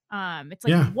in this. It's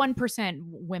like 1%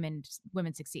 women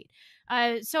succeed.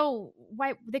 So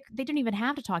why they didn't even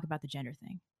have to talk about the gender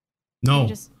thing. No, they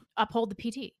just uphold the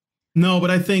PT. No,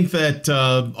 but I think that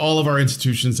all of our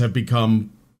institutions have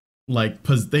become like,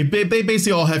 they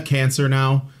basically all have cancer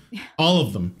now. All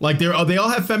of them. Like they all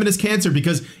have feminist cancer,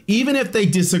 because even if they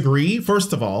disagree,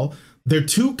 first of all, they're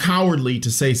too cowardly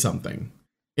to say something.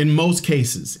 In most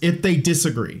cases, if they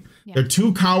disagree, they're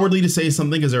too cowardly to say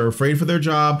something because they're afraid for their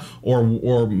job,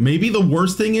 or maybe the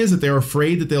worst thing is that they're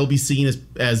afraid that they'll be seen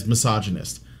as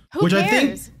misogynist. Who cares? I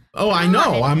think. Oh, I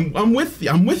know. I'm with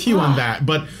you on that.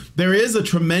 But there is a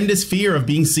tremendous fear of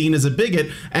being seen as a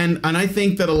bigot, and I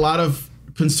think that a lot of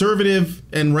conservative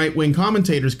and right-wing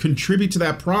commentators contribute to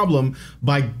that problem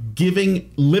by giving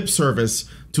lip service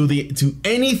to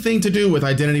anything to do with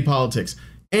identity politics.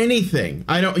 Anything.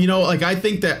 I don't, I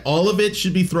think that all of it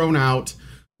should be thrown out.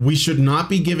 We should not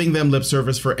be giving them lip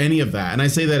service for any of that. And I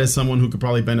say that as someone who could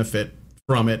probably benefit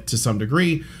from it to some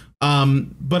degree.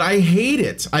 But I hate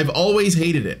it. I've always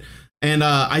hated it. And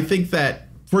I think that,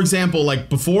 for example, like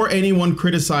before anyone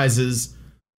criticizes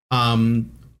a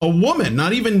woman,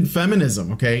 not even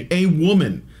feminism, okay, a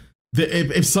woman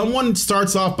If someone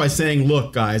starts off by saying,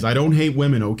 look, guys, I don't hate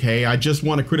women, okay? I just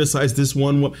want to criticize this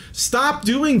one. Stop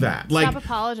doing that. Stop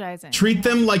apologizing. Treat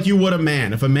them like you would a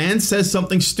man. If a man says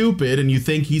something stupid and you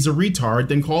think he's a retard,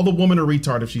 then call the woman a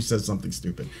retard if she says something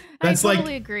stupid. That's I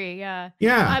totally agree, yeah.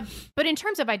 Yeah. But in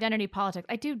terms of identity politics,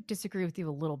 I do disagree with you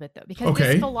a little bit, though, because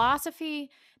this philosophy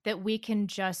that we can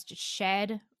just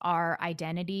shed our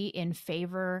identity in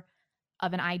favor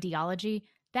of an ideology,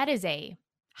 that is a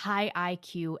high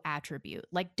IQ attribute.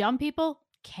 Like, dumb people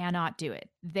cannot do it.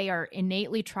 They are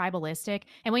innately tribalistic,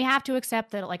 and we have to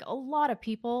accept that, like, a lot of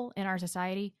people in our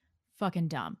society fucking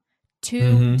dumb.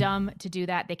 Too dumb to do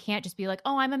that. They can't just be like,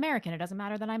 oh, I'm American. It doesn't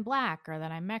matter that I'm black or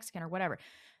that I'm Mexican or whatever.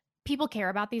 People care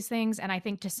about these things, and I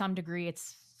think to some degree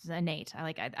it's innate.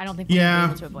 I don't think we're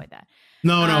able to avoid that.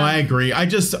 No, I agree. I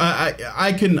just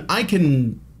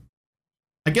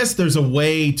I guess there's a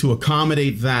way to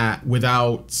accommodate that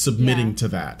without submitting to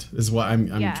that, is what I'm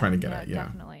trying to get at. Yeah,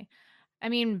 definitely. I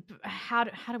mean, how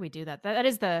do we do that? That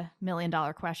is the $1 million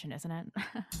question, isn't it?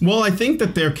 Well, I think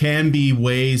that there can be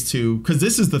ways to, because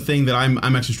this is the thing that I'm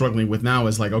actually struggling with now,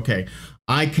 is like, okay,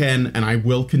 I can and I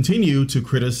will continue to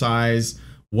criticize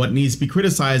what needs to be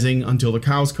criticizing until the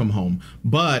cows come home.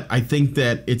 But I think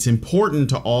that it's important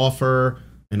to offer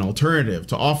an alternative,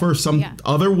 to offer some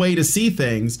other way to see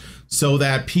things, so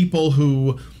that people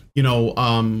who,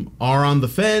 are on the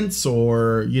fence,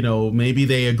 or, maybe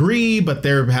they agree, but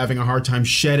they're having a hard time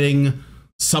shedding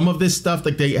some of this stuff,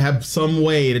 like they have some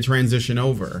way to transition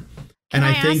over. Can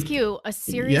I ask you a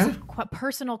series of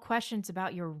personal questions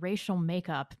about your racial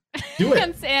makeup? Do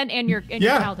it. and your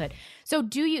childhood. So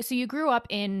you grew up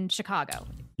in Chicago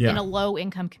in a low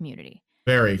income community.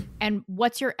 Very. And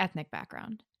what's your ethnic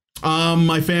background?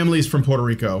 My family's from Puerto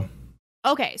Rico.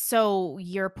 Okay, so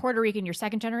you're Puerto Rican, you're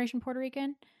second generation Puerto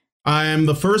Rican? I am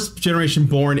the first generation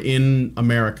born in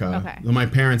America. Okay. My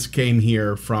parents came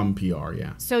here from PR,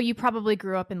 yeah. So you probably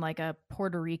grew up in like a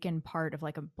Puerto Rican part of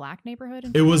like a black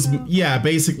neighborhood? It was,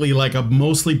 basically like a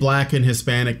mostly black and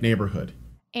Hispanic neighborhood.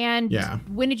 And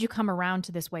when did you come around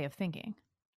to this way of thinking?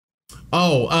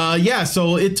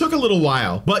 So it took a little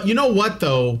while. But you know what,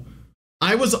 though?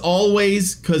 I was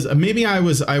always, because maybe I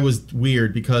was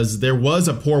weird, because there was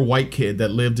a poor white kid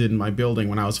that lived in my building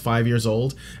when I was 5 years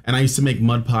old, and I used to make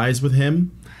mud pies with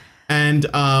him. And,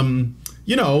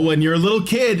 when you're a little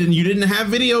kid and you didn't have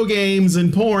video games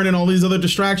and porn and all these other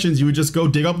distractions, you would just go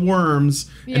dig up worms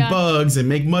and bugs and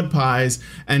make mud pies.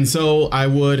 And so I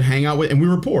would hang out with, and we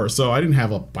were poor, so I didn't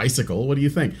have a bicycle. What do you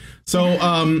think? So,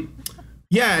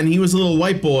 and he was a little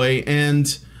white boy,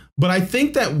 but I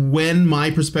think that when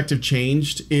my perspective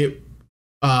changed,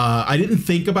 I didn't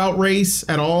think about race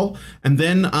at all. And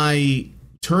then I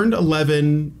turned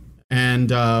 11,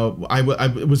 and I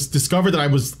was discovered that I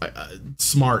was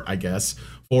smart, I guess,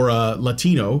 for a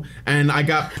Latino. And I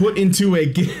got put into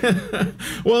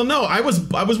well, no, I was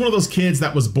one of those kids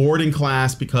that was bored in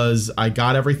class because I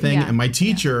got everything. And my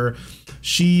teacher,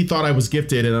 she thought I was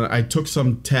gifted, and I took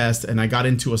some test and I got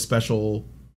into a special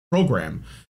program.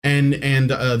 And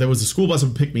there was a school bus that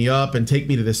would pick me up and take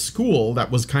me to this school that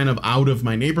was kind of out of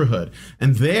my neighborhood.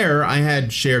 And there I had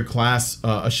a shared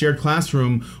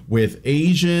classroom with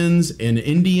Asians, an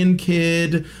Indian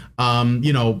kid, some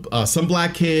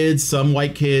black kids, some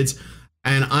white kids.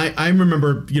 And I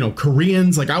remember,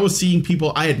 Koreans, like I was seeing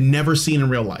people I had never seen in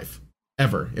real life,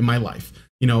 ever in my life,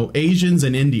 Asians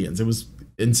and Indians. It was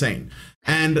insane.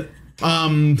 And,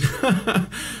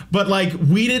 but like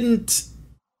we didn't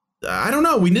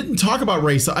talk about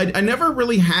race. I never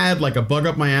really had like a bug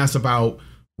up my ass about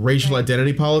racial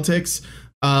identity politics.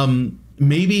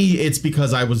 Maybe it's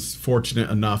because I was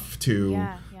fortunate enough to,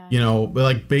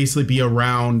 basically be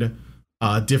around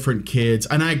different kids.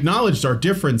 And I acknowledged our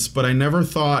difference, but I never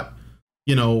thought,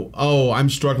 I'm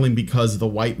struggling because of the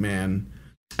white man.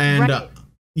 And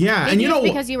maybe and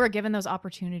because you were given those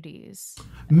opportunities.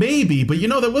 Maybe, but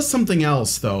there was something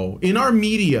else though. In our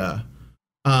media,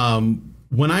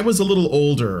 when I was a little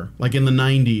older, like in the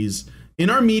 90s, in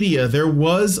our media, there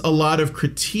was a lot of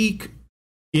critique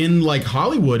in like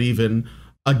Hollywood even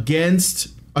against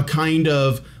a kind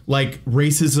of like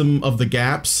racism of the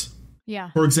gaps.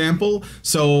 Yeah. For example,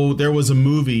 so there was a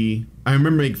movie, I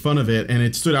remember making fun of it, and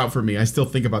it stood out for me. I still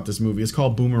think about this movie. It's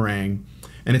called Boomerang,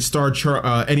 and it starred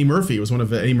Eddie Murphy. It was one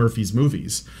of Eddie Murphy's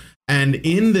movies. And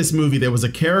in this movie, there was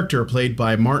a character played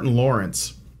by Martin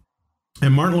Lawrence.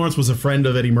 And Martin Lawrence was a friend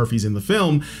of Eddie Murphy's in the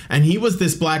film. And he was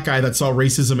this black guy that saw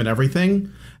racism in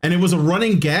everything. And it was a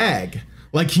running gag.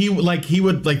 Like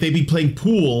they'd be playing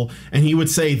pool and he would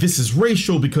say, this is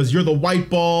racial because you're the white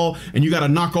ball and you got to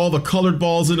knock all the colored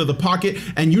balls into the pocket.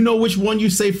 And you know which one you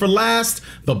save for last?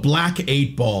 The black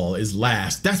 8 ball is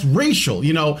last. That's racial,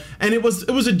 you know? And it was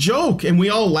a joke and we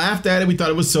all laughed at it. We thought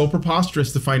it was so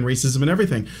preposterous to find racism and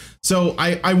everything. So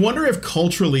I wonder if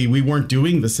culturally we weren't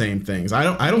doing the same things. I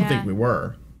don't think we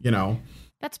were, you know?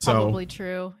 That's probably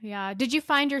true. Yeah. Did you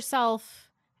find yourself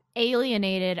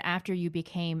alienated after you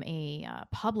became a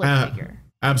public figure?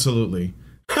 Absolutely.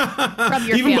 From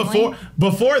your Even family?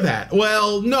 before that.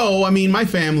 Well, no, I mean, my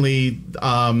family,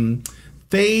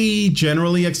 they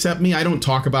generally accept me. I don't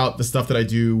talk about the stuff that I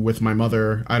do with my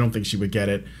mother. I don't think she would get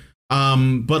it.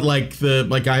 But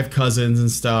I have cousins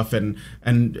and stuff and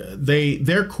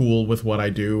they're cool with what I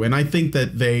do. And I think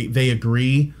that they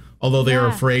agree, although they're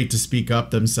afraid to speak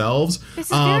up themselves. This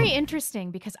is very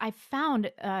interesting because I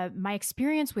found my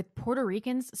experience with Puerto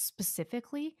Ricans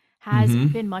specifically has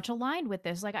been much aligned with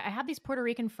this. Like I have these Puerto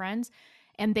Rican friends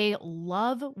and they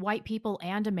love white people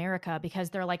and America because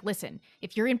they're like, listen,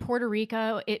 if you're in Puerto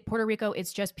Rico,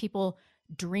 it's just people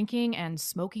drinking and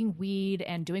smoking weed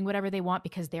and doing whatever they want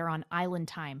because they're on island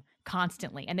time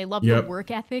constantly. And they love the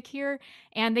work ethic here.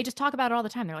 And they just talk about it all the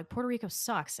time. They're like, Puerto Rico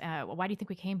sucks. Why do you think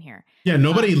we came here? Yeah,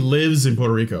 nobody lives in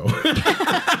Puerto Rico.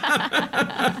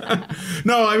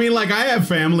 No, I mean, like I have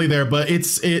family there, but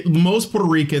most Puerto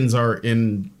Ricans are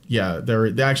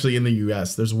they're actually in the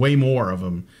US. There's way more of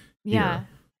them. Yeah.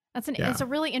 Here. It's a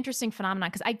really interesting phenomenon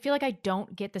because I feel like I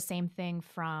don't get the same thing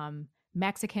from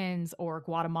Mexicans or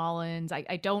Guatemalans.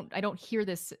 I don't hear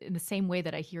this in the same way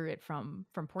that I hear it from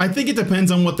Puerto Rico. I think it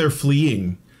depends on what they're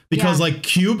fleeing. Because like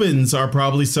Cubans are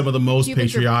probably some of the most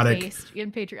patriotic.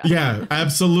 Yeah,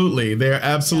 absolutely. They're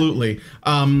absolutely.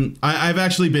 I've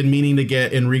actually been meaning to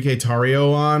get Enrique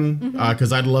Tarrio on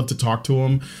because I'd love to talk to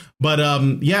him. But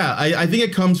I think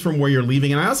it comes from where you're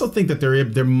leaving. And I also think that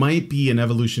there might be an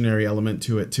evolutionary element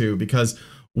to it, too, because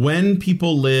when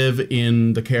people live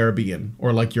in the Caribbean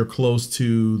or like you're close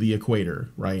to the equator,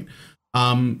 right?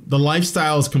 The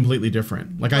lifestyle is completely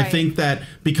different. Like I think that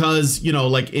because, you know,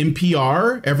 like in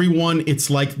PR, everyone, it's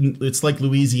like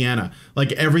Louisiana,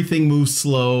 like everything moves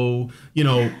slow, you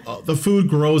know, the food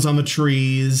grows on the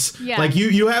trees. Yeah. Like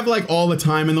you have like all the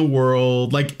time in the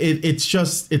world. Like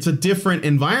it's a different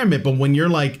environment. But when you're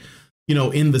like, you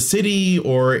know, in the city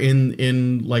or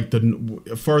in like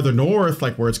the further north,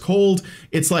 like where it's cold,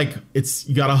 it's like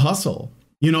you got to hustle.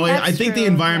 You know, I think the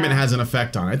environment has an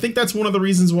effect on it. I think that's one of the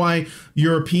reasons why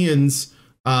Europeans,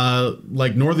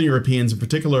 like Northern Europeans in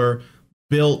particular,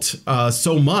 built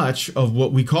so much of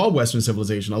what we call Western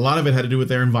civilization. A lot of it had to do with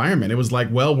their environment. It was like,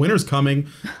 well, winter's coming.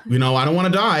 You know, I don't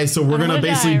want to die. So we're going to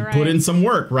basically put in some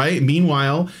work. Right.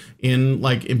 Meanwhile, in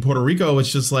Puerto Rico,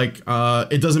 it's just like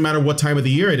it doesn't matter what time of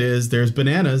the year it is. There's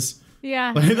bananas.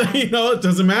 Yeah. You know, it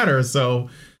doesn't matter.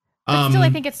 So. But still, I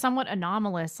think it's somewhat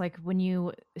anomalous, like when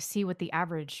you see what the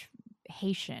average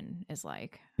Haitian is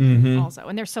like also,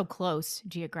 and they're so close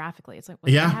geographically. It's like,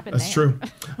 what happened that's true.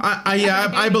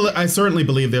 I certainly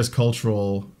believe there's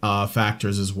cultural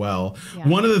factors as well. Yeah.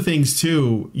 One of the things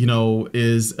too, you know,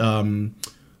 is Hispanics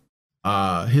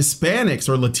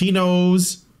or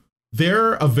Latinos.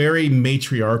 They're a very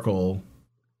matriarchal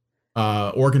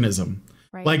organism.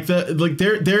 Right.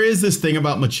 There is this thing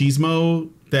about machismo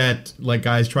that like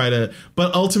guys try to,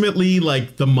 but ultimately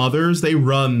like the mothers, they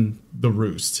run the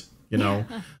roost, you know?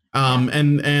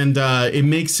 And it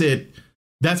makes it,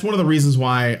 that's one of the reasons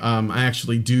why I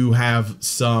actually do have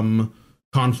some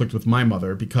conflict with my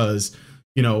mother because,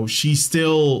 you know, she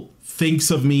still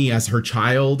thinks of me as her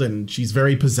child and she's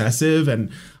very possessive and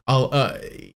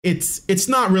it's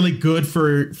not really good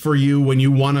for you when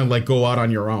you want to like go out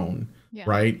on your own. Yeah.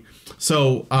 Right.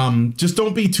 So just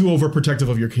don't be too overprotective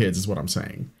of your kids is what I'm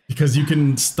saying, because you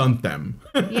can stunt them.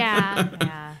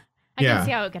 I can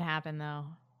see how it could happen, though.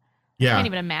 Yeah. I can't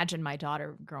even imagine my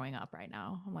daughter growing up right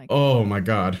now. I'm like, oh, my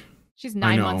God. She's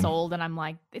 9 months old and I'm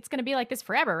like, it's going to be like this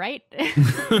forever, right?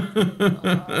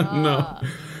 No.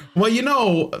 Well, you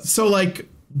know, so like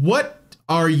what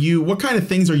kind of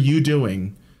things are you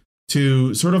doing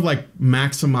to sort of like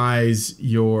maximize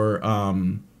your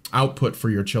output for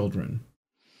your children?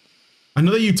 I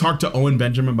know that you talked to Owen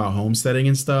Benjamin about homesteading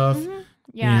and stuff. Yeah.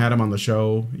 And you had him on the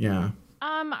show. Yeah.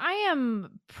 I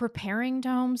am preparing to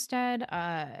homestead.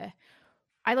 I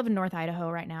live in North Idaho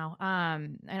right now.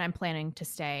 And I'm planning to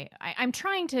stay. I'm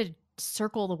trying to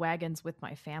circle the wagons with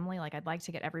my family. Like I'd like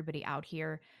to get everybody out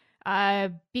here.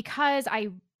 Because I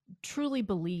truly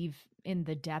believe in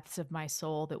the depths of my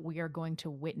soul that we are going to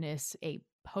witness a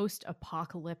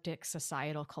post-apocalyptic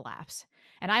societal collapse.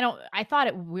 And I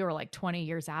thought we were like 20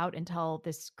 years out until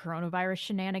this coronavirus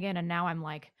shenanigan. And now I'm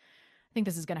like, I think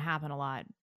this is going to happen a lot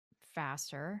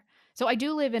faster. So I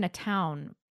do live in a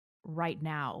town right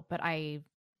now, but I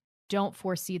don't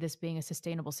foresee this being a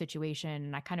sustainable situation.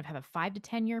 And I kind of have a 5 to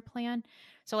 10 year plan.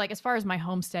 So like, as far as my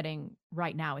homesteading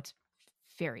right now, it's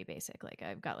very basic. Like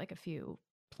I've got like a few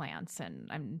plants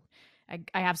and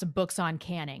I have some books on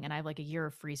canning and I have like a year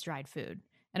of freeze dried food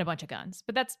and a bunch of guns,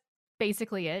 but that's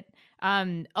basically it.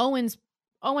 Owen's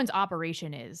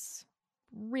operation is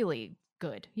really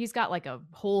good. He's got like a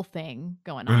whole thing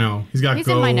going on. I know. He's got He's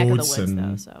goats in my neck of the woods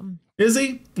though, so. Is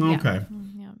he? Okay.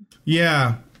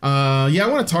 Yeah. I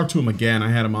want to talk to him again. I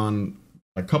had him on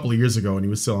a couple of years ago and he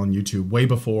was still on YouTube way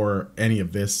before any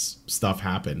of this stuff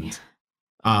happened.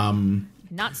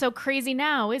 Not so crazy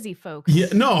now, is he, folks? Yeah,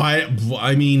 no,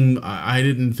 I mean, I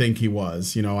didn't think he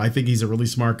was. You know, I think he's a really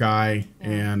smart guy,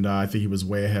 and I think he was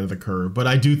way ahead of the curve. But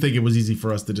I do think it was easy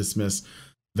for us to dismiss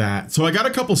that. So I got a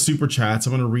couple super chats.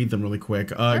 I'm going to read them really quick.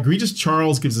 Sure. Egregious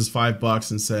Charles gives us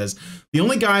 $5 and says, the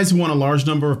only guys who want a large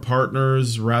number of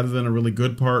partners rather than a really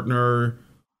good partner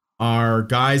are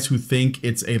guys who think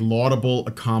it's a laudable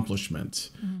accomplishment.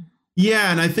 Mm.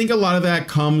 Yeah, and I think a lot of that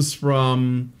comes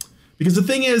from... Because the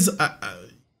thing is,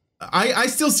 I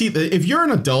still see that if you're an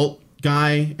adult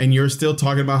guy and you're still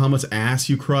talking about how much ass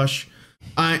you crush,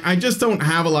 I just don't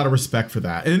have a lot of respect for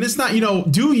that. And it's not, you know,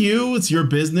 do you, it's your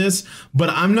business,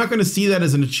 but I'm not going to see that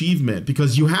as an achievement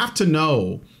because you have to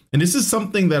know. And this is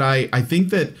something that I think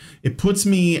that it puts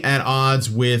me at odds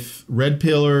with red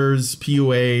pillars,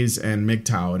 PUAs, and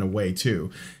MGTOW in a way too,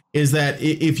 is that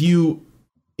if you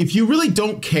really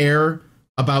don't care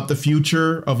about the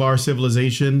future of our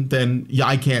civilization, then yeah,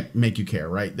 I can't make you care,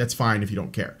 right? That's fine if you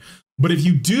don't care. But if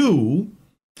you do,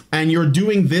 and you're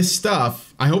doing this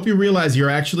stuff, I hope you realize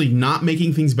you're actually not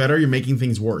making things better, you're making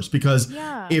things worse. Because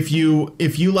if you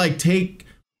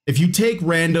take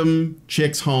random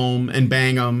chicks home and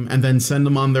bang them and then send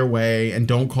them on their way and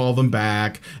don't call them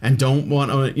back and don't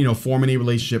want to, you know, form any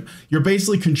relationship, you're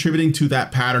basically contributing to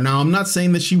that pattern. Now, I'm not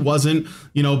saying that she wasn't,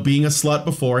 you know, being a slut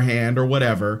beforehand or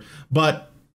whatever, but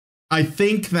I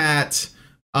think that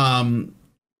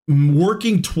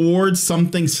working towards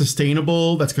something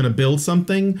sustainable that's going to build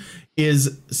something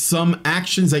is some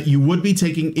actions that you would be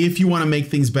taking if you want to make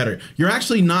things better. You're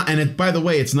actually not, and by the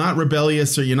way, it's not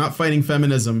rebellious or you're not fighting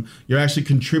feminism. You're actually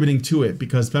contributing to it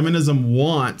because feminism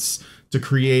wants to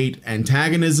create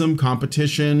antagonism,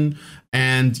 competition,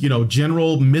 and, you know,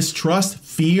 general mistrust,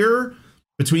 fear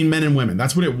between men and women.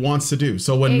 That's what it wants to do.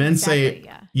 So when men say,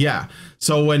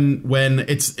 so when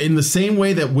it's in the same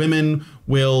way that women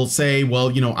will say,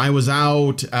 well, you know, I was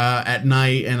out at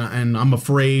night and I'm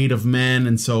afraid of men.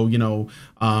 And so, you know,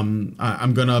 I'm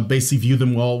going to basically view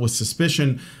them all with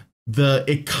suspicion.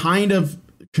 It kind of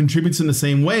contributes in the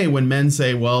same way when men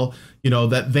say, well, you know,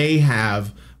 that they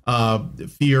have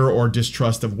fear or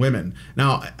distrust of women.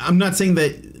 Now, I'm not saying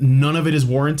that none of it is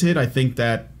warranted. I think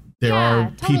that there are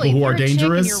people who are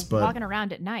dangerous. If you're walking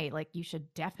around at night, like you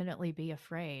should definitely be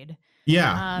afraid.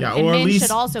 Yeah, or at least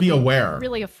also be aware.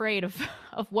 Really afraid of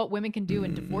what women can do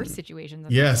in divorce situations.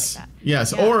 And yes, like that.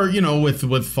 Yes, or you know,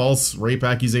 with false rape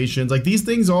accusations, like these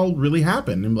things all really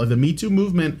happen. And the Me Too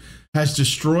movement has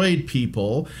destroyed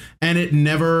people, and it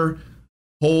never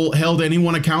held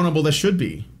anyone accountable that should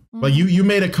be. Mm-hmm. But you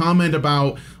made a comment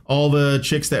about all the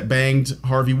chicks that banged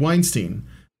Harvey Weinstein.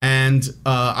 And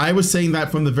I was saying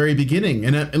that from the very beginning.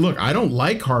 And look, I don't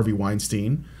like Harvey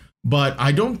Weinstein, but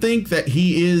I don't think that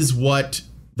he is what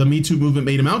the Me Too movement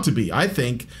made him out to be. I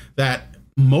think that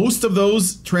most of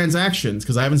those transactions,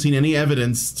 because I haven't seen any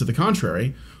evidence to the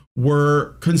contrary,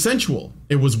 were consensual.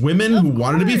 It was women who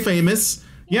wanted to be famous.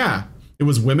 Yeah, it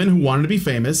was women who wanted to be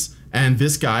famous. And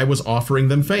this guy was offering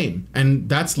them fame. And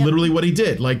that's literally what he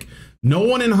did. Like, no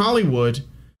one in Hollywood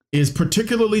is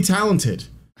particularly talented.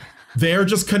 They're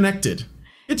just connected.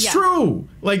 It's true.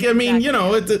 Like, I mean, you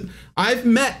know, I've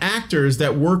met actors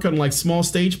that work on like small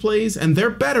stage plays and they're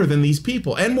better than these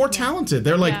people and more talented.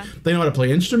 They're like, they know how to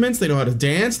play instruments. They know how to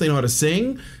dance. They know how to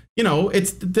sing. You know,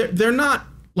 they're not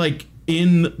like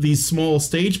in these small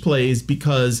stage plays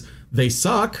because they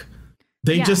suck.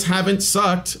 They just haven't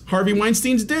sucked Harvey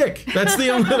Weinstein's dick. That's the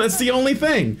only, that's the only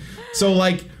thing. So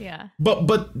like,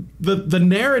 but the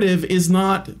narrative is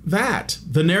not that.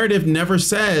 The narrative never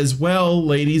says, well,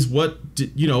 ladies,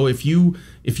 you know, if you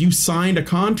signed a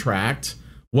contract,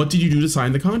 what did you do to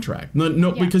sign the contract?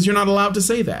 No, because you're not allowed to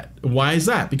say that. Why is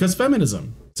that? Because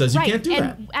feminism. says you Right. can't do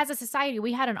that. And as a society,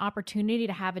 we had an opportunity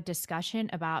to have a discussion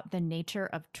about the nature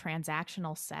of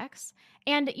transactional sex.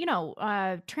 And,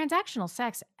 transactional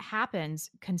sex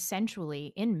happens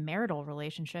consensually in marital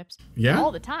relationships Yeah.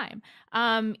 all the time.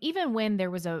 Even when there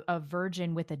was a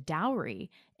virgin with a dowry,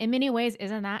 in many ways,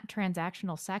 isn't that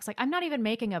transactional sex? Like, I'm not even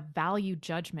making a value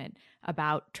judgment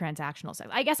about transactional sex.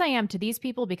 I guess I am to these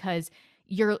people because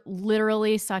you're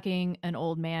literally sucking an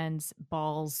old man's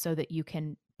balls so that you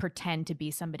can pretend to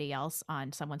be somebody else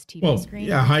on someone's TV screen.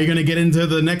 Yeah, how are you going to get into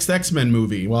the next X-Men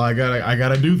movie? Well, I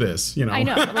gotta do this, I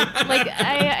know,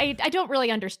 I don't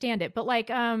really understand it, but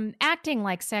acting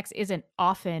like sex isn't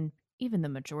often, even the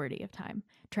majority of time,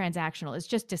 transactional. It's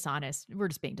just dishonest. We're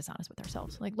just being dishonest with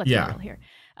ourselves. Like, let's be real here.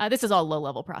 This is all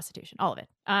low-level prostitution, all of it.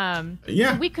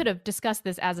 So we could have discussed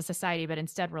this as a society, but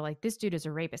instead we're like, this dude is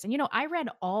a rapist. And I read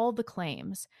all the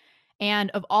claims.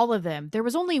 And of all of them, there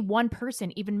was only one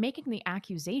person even making the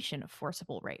accusation of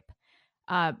forcible rape.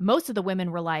 Most of the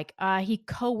women were like, he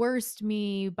coerced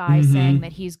me by saying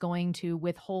that he's going to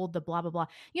withhold the blah, blah, blah.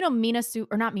 Mira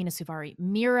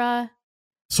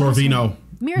Sorvino.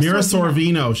 Mira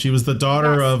Sorvino. She was the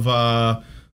daughter of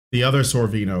the other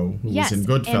Sorvino who was in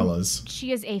Goodfellas.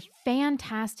 She is a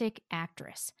fantastic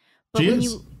actress. But when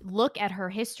you look at her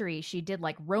history, she did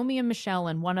like Romeo and Michelle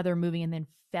and one other movie and then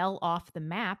fell off the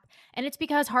map. And it's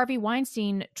because Harvey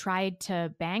Weinstein tried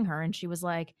to bang her and she was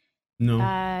like, no,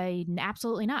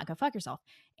 absolutely not. Go fuck yourself.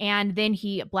 And then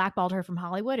he blackballed her from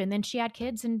Hollywood and then she had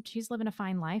kids and she's living a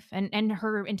fine life and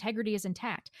her integrity is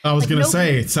intact. I was going to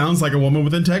say, it sounds like a woman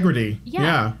with integrity.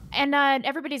 Yeah. And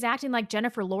everybody's acting like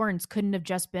Jennifer Lawrence couldn't have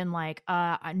just been like,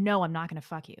 no, I'm not going to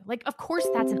fuck you. Like, of course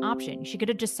that's an option. She could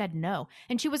have just said no.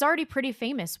 And she was already pretty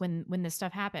famous when this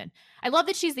stuff happened. I love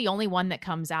that she's the only one that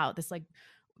comes out, this like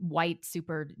white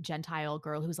super gentile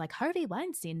girl who's like, Harvey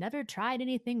Weinstein never tried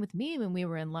anything with me when we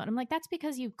were in love. I'm like, that's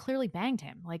because you clearly banged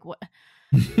him. Like, what?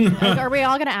 Like, are we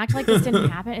all gonna act like this didn't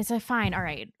happen? It's like, fine, all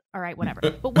right, whatever.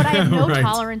 But what I have no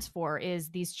tolerance for is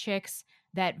these chicks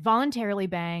that voluntarily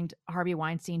banged Harvey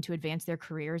Weinstein to advance their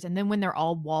careers, and then when they're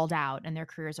all walled out and their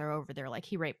careers are over, they're like,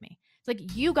 he raped me. It's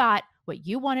like, you got what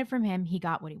you wanted from him, he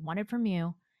got what he wanted from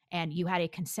you, and you had a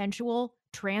consensual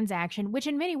transaction, which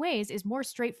in many ways is more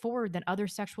straightforward than other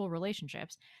sexual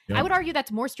relationships. Yep. I would argue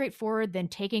that's more straightforward than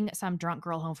taking some drunk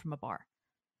girl home from a bar.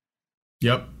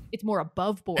 Yep. It's more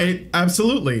above board.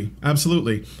 Absolutely.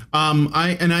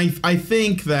 I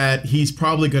think that he's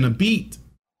probably going to beat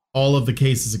all of the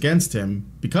cases against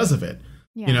him because of it.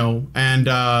 Yeah.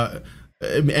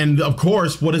 And of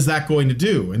course, what is that going to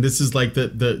do? And this is like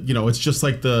it's just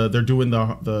like they're doing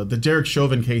the Derek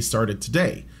Chauvin case started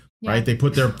today. Yeah. Right. They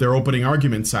put their opening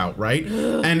arguments out. Right.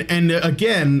 and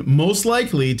again, most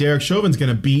likely Derek Chauvin's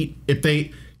going to beat if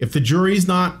the jury's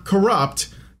not corrupt.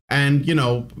 And,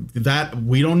 that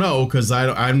we don't know because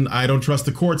I don't trust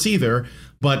the courts either.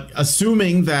 But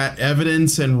assuming that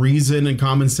evidence and reason and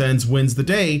common sense wins the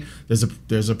day,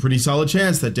 there's a pretty solid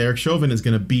chance that Derek Chauvin is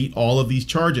going to beat all of these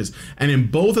charges. And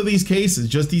in both of these cases,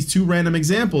 just these two random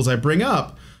examples I bring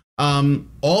up,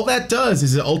 all that does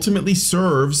is it ultimately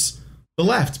serves the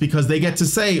left because they get to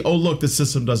say, oh, look, the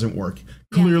system doesn't work.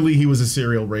 Clearly, he was a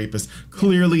serial rapist.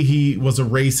 Clearly, he was a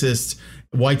racist,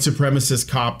 white supremacist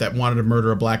cop that wanted to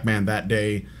murder a black man that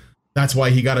day. That's why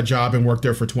he got a job and worked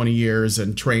there for 20 years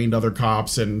and trained other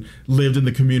cops and lived in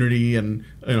the community and,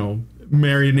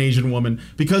 married an Asian woman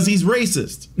because he's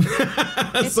racist.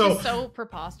 It's just so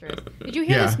preposterous. Did you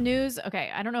hear this news?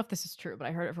 Okay, I don't know if this is true, but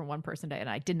I heard it from one person today and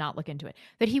I did not look into it.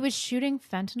 That he was shooting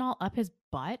fentanyl up his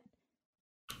butt?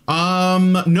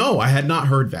 No, I had not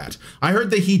heard that. I heard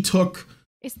that he took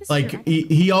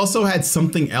he also had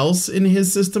something else in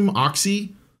his system,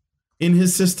 oxy in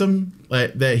his system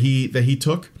that he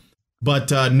took.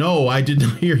 But no, I did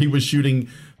not hear he was shooting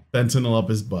fentanyl up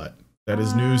his butt. That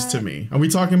is news to me. Are we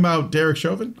talking about Derek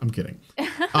Chauvin? I'm kidding.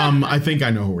 I think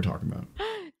I know who we're talking about.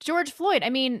 George Floyd.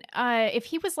 I mean, if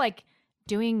he was like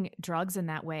doing drugs in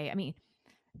that way, I mean,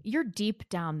 you're deep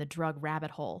down the drug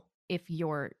rabbit hole if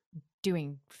you're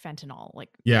doing fentanyl like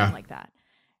that.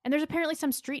 And there's apparently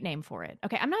some street name for it.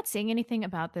 Okay, I'm not seeing anything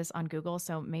about this on Google,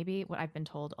 so maybe what I've been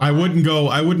told. I wouldn't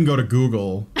go to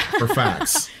Google for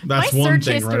facts. That's one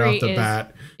thing right off the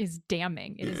bat. Is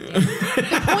damning. It is damning.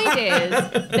 The point is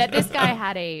that this guy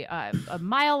had a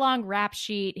mile-long rap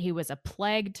sheet. He was a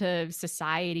plague to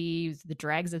society, the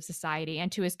dregs of society,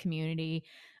 and to his community.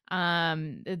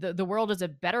 The world is a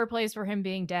better place for him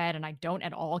being dead, and I don't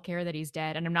at all care that he's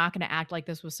dead, and I'm not going to act like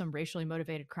this was some racially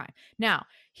motivated crime. Now,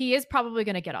 he is probably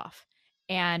going to get off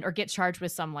or get charged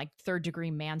with some like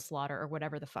third-degree manslaughter or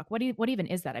whatever the fuck. What even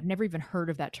is that? I've never even heard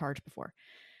of that charge before.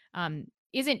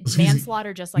 Isn't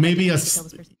manslaughter just like maybe I didn't mean to kill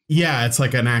this person? Yeah, it's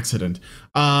like an accident.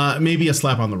 Maybe a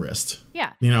slap on the wrist.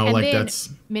 Yeah. You know, And like then that's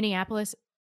Minneapolis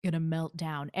gonna melt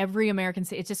down. Every American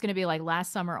city, it's just gonna be like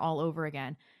last summer all over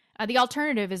again. The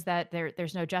alternative is that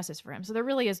there's no justice for him. So there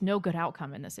really is no good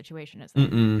outcome in this situation, is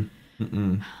there?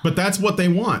 But that's what they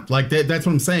want. Like that's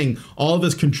what I'm saying. All of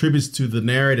this contributes to the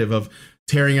narrative of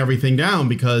tearing everything down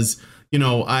because, you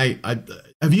know, I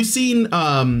have you seen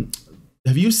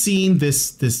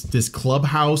this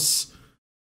Clubhouse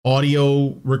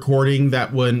audio recording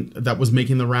that was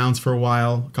making the rounds for a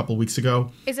while, a couple of weeks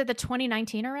ago? Is it the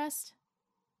 2019 arrest?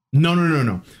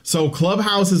 No. So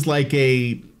Clubhouse is like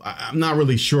I'm not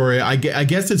really sure. I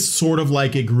guess it's sort of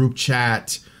like a group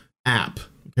chat app.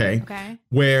 Okay.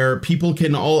 Where people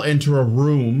can all enter a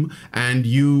room and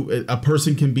a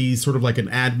person can be sort of like an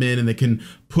admin and they can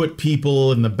put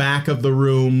people in the back of the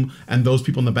room and those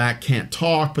people in the back can't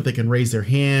talk, but they can raise their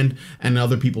hand and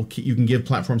other people, you can give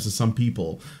platforms to some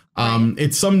people. Right.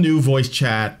 It's some new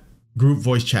group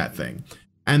voice chat thing.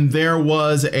 And there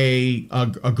was a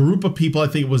group of people, I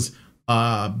think it was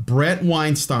Brett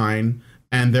Weinstein,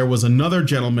 and there was another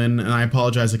gentleman, and I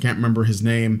apologize, I can't remember his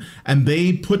name. And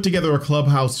they put together a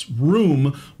Clubhouse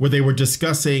room where they were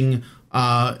discussing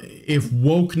if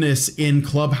wokeness in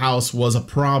Clubhouse was a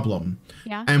problem.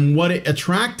 Yeah. And what it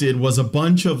attracted was a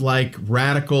bunch of like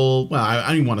radical, well, I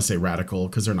don't even want to say radical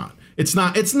because they're not. It's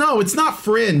not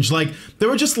fringe. Like they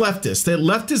were just leftists. The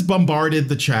leftists bombarded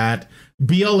the chat.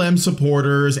 BLM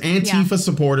supporters, Antifa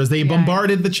supporters, they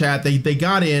bombarded the chat. They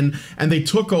got in and they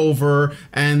took over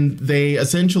and they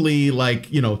essentially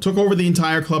took over the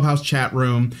entire Clubhouse chat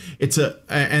room.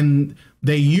 And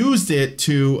they used it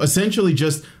to essentially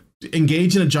just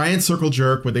engage in a giant circle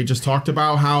jerk where they just talked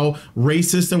about how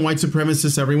racist and white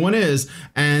supremacist everyone is.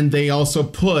 And they also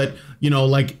put,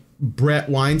 Brett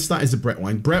Weinstein,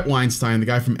 Brett Weinstein, the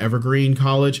guy from Evergreen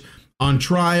College, on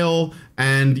trial,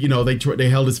 and they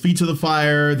held his feet to the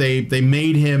fire. They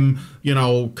made him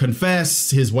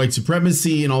confess his white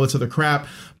supremacy and all this other crap.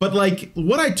 But like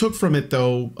what I took from it,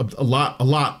 though, a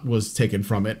lot was taken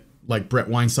from it. Like Brett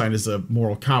Weinstein is a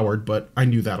moral coward, but I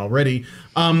knew that already.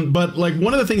 But like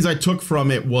one of the things I took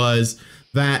from it was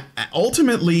that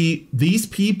ultimately these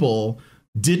people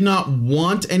did not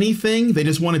want anything. They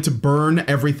just wanted to burn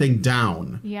everything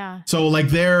down. Yeah. So like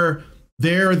they're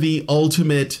the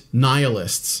ultimate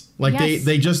nihilists. Like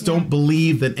they just don't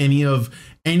believe that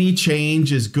any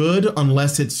change is good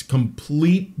unless it's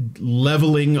complete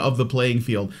leveling of the playing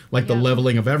field, like the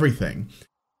leveling of everything.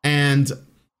 And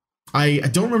I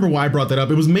don't remember why I brought that up.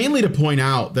 It was mainly to point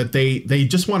out that they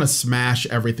just want to smash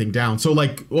everything down. So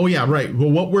like, oh yeah, right.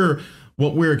 Well,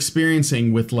 what we're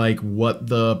experiencing with like what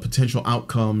the potential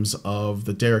outcomes of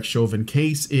the Derek Chauvin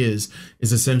case is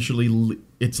essentially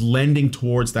it's lending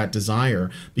towards that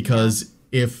desire, because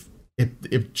if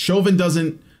Chauvin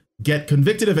doesn't get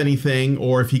convicted of anything,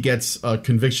 or if he gets a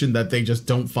conviction that they just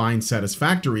don't find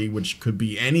satisfactory, which could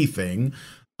be anything,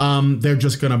 they're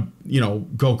just gonna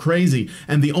go crazy,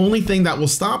 and the only thing that will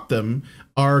stop them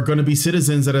are going to be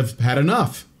citizens that have had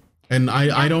enough. And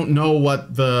I don't know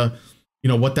what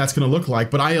what that's going to look like,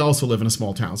 but I also live in a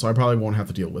small town, so I probably won't have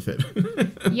to deal with it.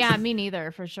 Yeah, me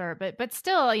neither, for sure. But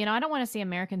still, I don't want to see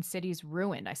American cities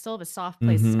ruined. I still have a soft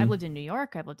place. I've lived in New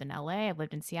York, I've lived in LA, I've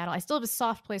lived in Seattle. I still have a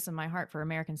soft place in my heart for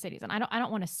American cities, and I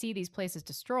don't want to see these places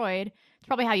destroyed. It's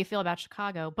probably how you feel about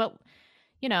Chicago, but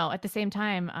at the same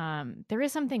time, there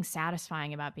is something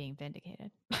satisfying about being vindicated.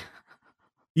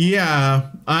 Yeah,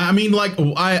 I mean, like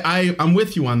I'm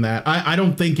with you on that. I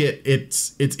don't think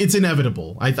it's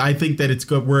inevitable. I think that it's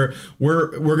good. We're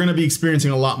going to be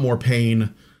experiencing a lot more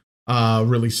pain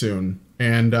really soon.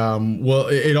 And well,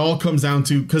 it all comes down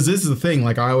to, because this is the thing.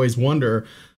 Like I always wonder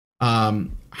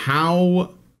how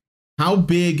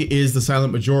big is the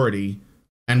silent majority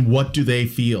and what do they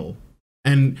feel?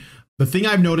 And the thing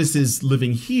I've noticed is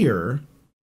living here,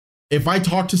 if I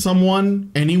talk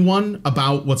to anyone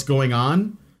about what's going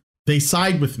on, they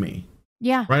side with me.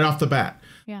 Yeah. Right off the bat.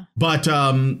 Yeah. But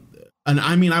and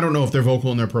I mean, I don't know if they're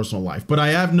vocal in their personal life, but I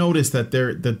have noticed that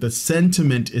the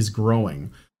sentiment is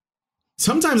growing.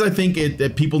 Sometimes I think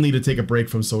that people need to take a break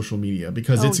from social media,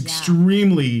 because it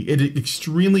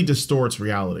extremely distorts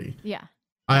reality. Yeah.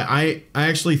 I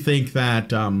actually think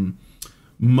that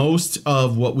most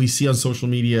of what we see on social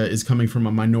media is coming from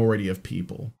a minority of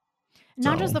people.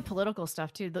 Not just the political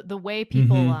stuff too. The way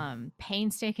people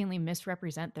painstakingly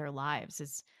misrepresent their lives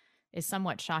is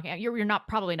somewhat shocking. You're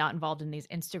probably not involved in these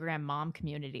Instagram mom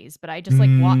communities, but I just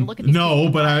look at these. No,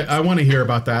 but I want to hear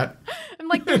about that. I'm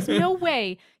like, there's no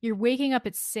way you're waking up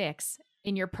at 6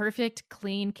 in your perfect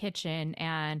clean kitchen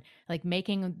and like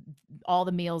making all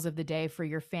the meals of the day for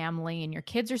your family, and your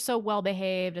kids are so well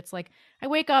behaved. It's like I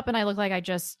wake up and I look like I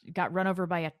just got run over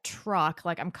by a truck.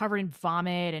 Like I'm covered in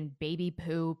vomit and baby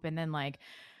poop, and then like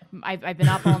I've been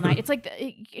up all night. It's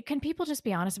like, can people just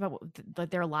be honest about that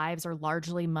their lives are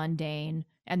largely mundane,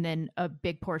 and then a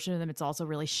big portion of them it's also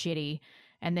really shitty,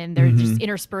 and then they're just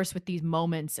interspersed with these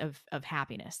moments of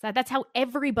happiness. That's how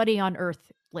everybody on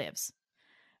Earth lives.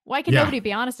 Why can nobody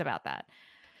be honest about that?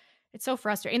 It's so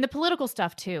frustrating. And the political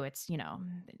stuff too. It's,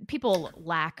 people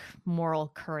lack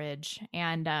moral courage.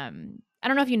 And I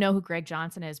don't know if you know who Greg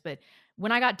Johnson is, but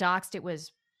when I got doxxed, it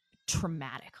was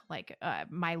traumatic. Like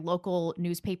my local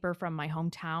newspaper from my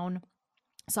hometown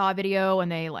saw a video,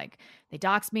 and they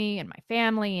doxed me and my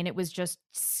family, and it was just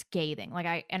scathing.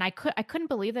 Like I couldn't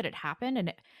believe that it happened,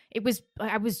 and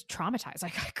I was traumatized.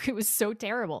 Like it was so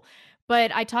terrible.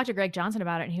 But I talked to Greg Johnson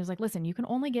about it, and he was like, "Listen, you can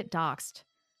only get doxxed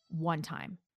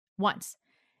once."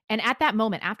 And at that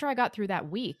moment, after I got through that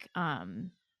week,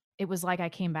 it was like I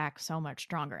came back so much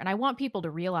stronger. And I want people to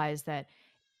realize that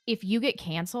if you get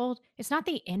canceled, it's not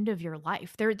the end of your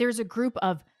life. There's a group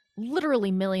of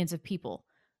literally millions of people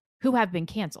who have been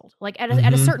canceled. Like at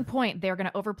a certain point, they're going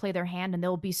to overplay their hand, and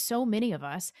there will be so many of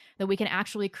us that we can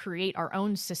actually create our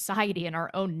own society and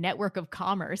our own network of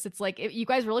commerce. It's like, if you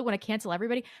guys really want to cancel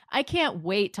everybody, I can't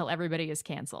wait till everybody is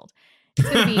canceled. It's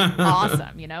going to be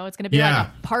awesome. It's going to be like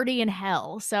a party in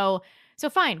hell. So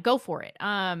fine, go for it.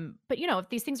 But if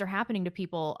these things are happening to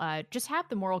people, just have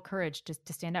the moral courage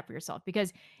to stand up for yourself,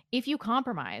 because if you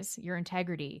compromise your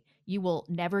integrity, you will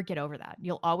never get over that.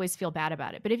 You'll always feel bad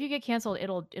about it. But if you get canceled,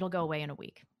 it'll go away in a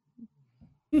week.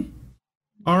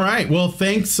 All right. Well,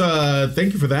 thanks.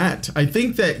 Thank you for that. I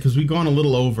think that because we've gone a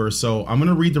little over, so I'm going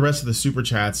to read the rest of the super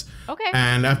chats. Okay.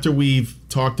 And after we've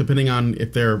talked, depending on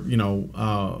if they're,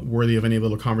 worthy of any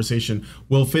little conversation,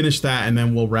 we'll finish that and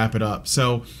then we'll wrap it up.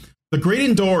 So The Great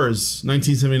Indoors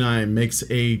 1979 makes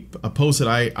a post that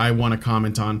I want to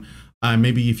comment on.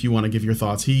 Maybe if you want to give your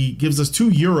thoughts. He gives us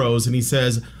 €2 and he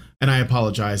says, and I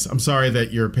apologize, I'm sorry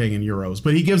that you're paying in euros,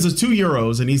 but he gives us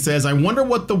 €2 and he says, I wonder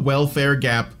what the welfare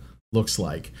gap looks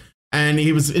like. And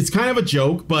it's kind of a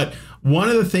joke, but one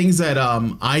of the things that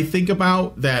I think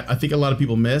about that I think a lot of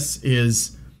people miss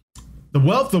is the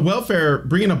welfare.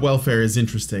 Bringing up welfare is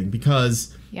interesting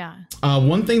because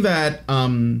one thing that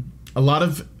a lot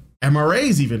of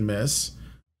MRAs even miss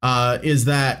is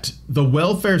that the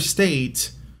welfare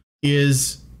state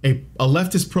is a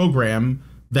leftist program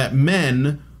that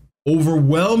men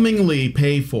overwhelmingly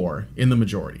pay for in the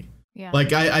majority. Yeah.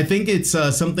 Like I think it's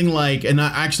something like, and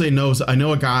I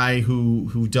know a guy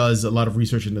who does a lot of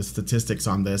research into statistics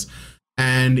on this,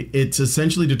 and it's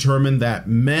essentially determined that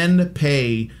men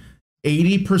pay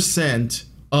 80%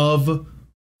 of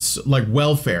like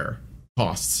welfare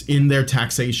costs in their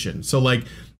taxation. So like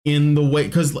in the way,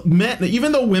 because men,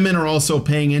 even though women are also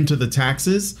paying into the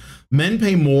taxes, men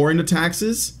pay more into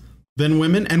taxes than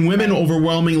women, and women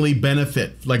overwhelmingly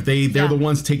benefit. Like they're the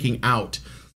ones taking out.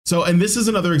 So, and this is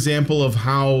another example of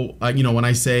how, when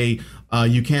I say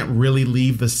you can't really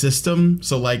leave the system.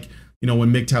 So like,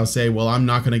 when MGTOW say, well, I'm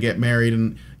not going to get married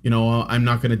and, I'm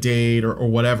not going to date or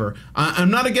whatever.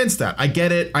 I'm not against that. I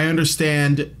get it. I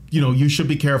understand, you should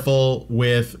be careful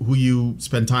with who you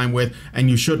spend time with, and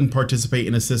you shouldn't participate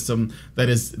in a system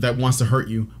that wants to hurt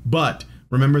you. But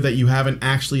remember that you haven't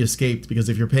actually escaped, because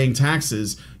if you're paying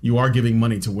taxes, you are giving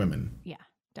money to women. Yeah,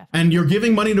 definitely. And you're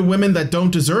giving money to women that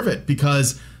don't deserve it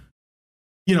because,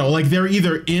 like they're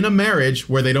either in a marriage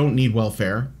where they don't need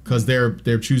welfare because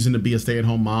they're choosing to be a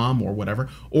stay-at-home mom or whatever,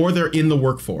 or they're in the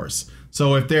workforce.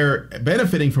 So if they're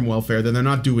benefiting from welfare, then they're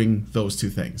not doing those two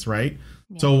things, right?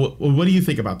 Yeah. So what do you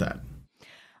think about that?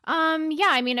 Yeah,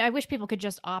 I mean, I wish people could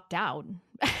just opt out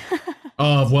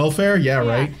of welfare. Yeah,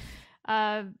 right.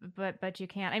 But you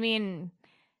can't. I mean,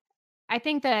 I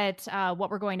think that what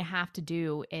we're going to have to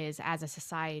do is, as a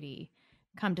society,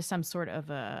 come to some sort of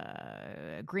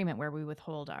a agreement where we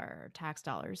withhold our tax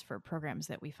dollars for programs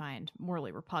that we find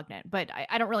morally repugnant. But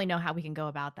I don't really know how we can go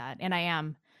about that. And I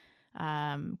am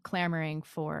clamoring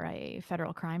for a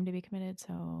federal crime to be committed.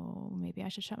 So maybe I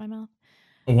should shut my mouth.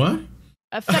 What?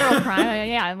 A federal crime.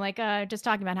 Yeah. I'm like just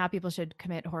talking about how people should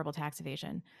commit horrible tax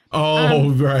evasion.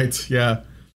 Oh, right. Yeah.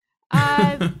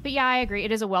 But yeah, I agree.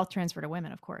 It is a wealth transfer to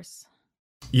women, of course.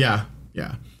 Yeah.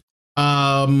 Yeah.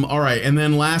 All right. And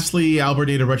then lastly, Albert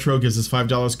Data Retro gives us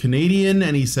 $5 Canadian.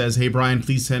 And he says, hey, Brian,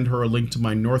 please send her a link to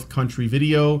my North Country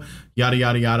video. Yada,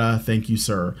 yada, yada. Thank you,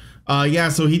 sir.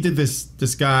 So he did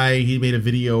this guy. He made a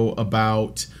video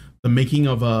about the making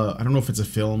of I don't know if it's a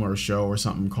film or a show or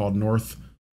something called North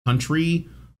Country.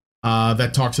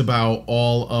 that talks about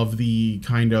all of the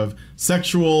kind of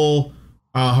sexual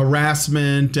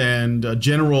harassment and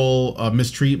general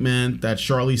mistreatment that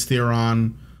Charlize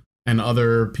Theron and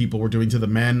other people were doing to the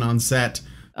men on set.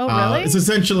 Oh, really? It's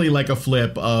essentially like a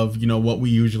flip of, what we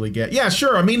usually get. Yeah,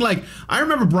 sure. I mean, like, I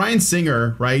remember Bryan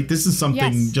Singer, right? This is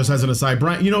something, just as an aside.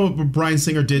 Brian, what Bryan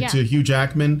Singer did to Hugh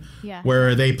Jackman? Yeah.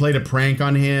 Where they played a prank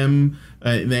on him.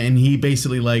 And he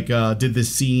basically, like, did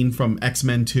this scene from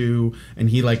X-Men 2. And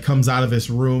he, like, comes out of this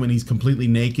room and he's completely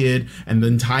naked. And the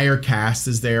entire cast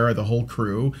is there, the whole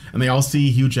crew. And they all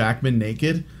see Hugh Jackman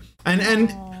naked.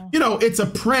 And it's a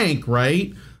prank,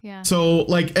 right? Yeah. So,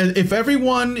 like, if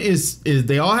everyone is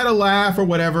they all had a laugh or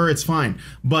whatever, it's fine.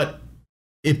 But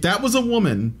if that was a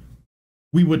woman,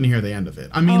 we wouldn't hear the end of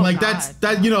it. I mean, that's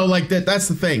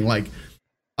the thing. Like,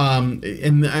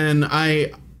 and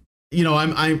I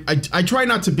try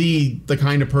not to be the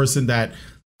kind of person that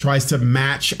tries to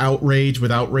match outrage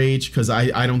with outrage, because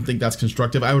I don't think that's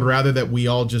constructive. I would rather that we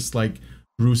all just like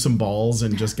grew some balls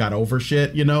and just got over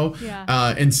shit,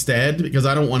 instead, because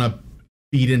I don't want to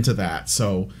feed into that.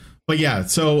 So, but yeah,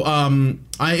 so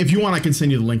if you want, I can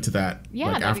send you the link to that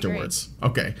afterwards.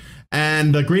 Okay.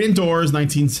 And Great Indoors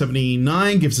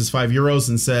 1979 gives us €5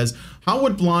 and says, how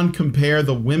would Blonde compare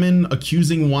the women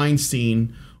accusing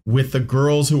Weinstein with the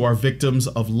girls who are victims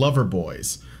of lover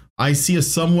boys? I see a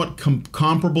somewhat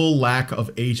comparable lack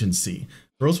of agency.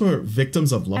 Girls who are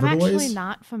victims of lover boys? I'm actually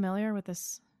not familiar with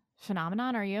this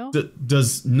phenomenon. Are you?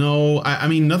 I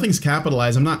mean, nothing's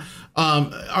capitalized. I'm not.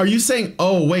 Are you saying,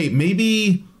 oh, wait,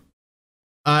 maybe.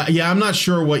 I'm not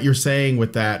sure what you're saying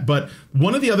with that. But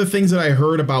one of the other things that I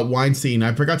heard about Weinstein,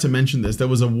 I forgot to mention this. There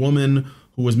was a woman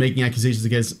who was making accusations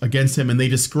against him, and they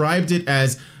described it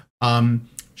as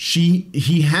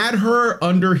he had her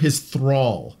under his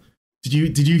thrall. Did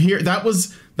you hear? That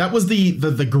was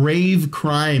the grave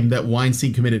crime that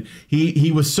Weinstein committed.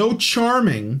 He was so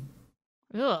charming.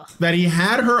 Ugh. That he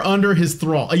had her under his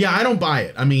thrall. Yeah, I don't buy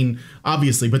it. I mean,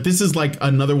 obviously, but this is like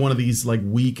another one of these like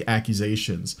weak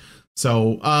accusations.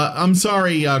 So I'm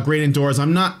sorry, Great Indoors.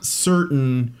 I'm not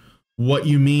certain what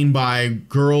you mean by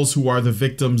girls who are the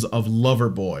victims of lover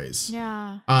boys.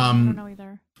 Yeah, I don't know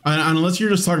either. Unless you're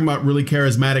just talking about really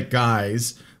charismatic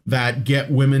guys that get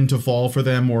women to fall for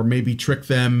them or maybe trick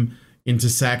them into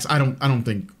sex. I don't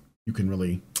think you can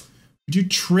really. Could you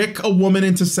trick a woman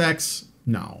into sex?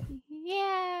 No.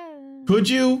 Could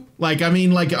you? Like, I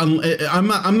mean, like, I'm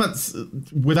not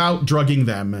without drugging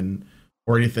them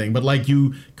or anything, but like,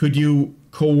 could you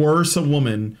coerce a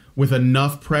woman with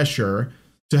enough pressure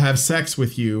to have sex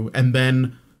with you, and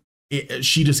then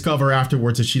she discover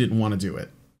afterwards that she didn't want to do it?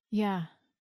 Yeah,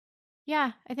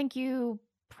 I think you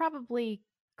probably.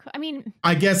 I mean,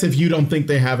 I guess if you don't think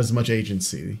they have as much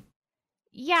agency.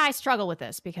 Yeah, I struggle with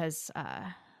this because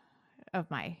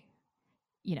of my.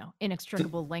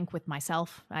 Inextricable link with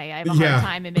myself. I have a hard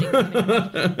time admitting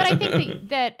but I think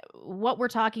that what we're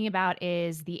talking about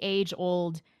is the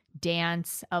age-old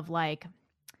dance of like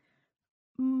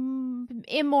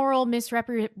immoral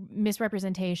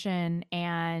misrepresentation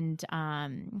and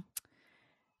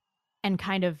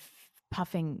kind of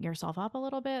puffing yourself up a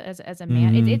little bit as a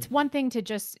man. It's one thing to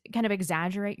just kind of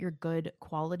exaggerate your good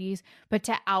qualities, but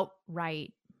to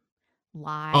outright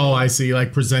lie. Oh, I see.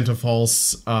 Like present a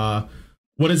false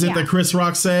what is it that Chris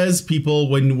Rock says? People,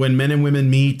 when men and women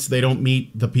meet, they don't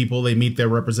meet the people, they meet their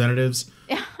representatives.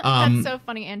 That's so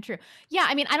funny and true. Yeah,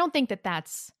 I mean, I don't think that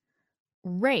that's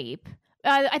rape.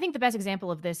 I think the best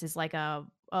example of this is like a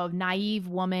naive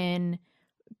woman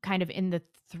kind of in the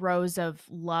throes of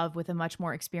love with a much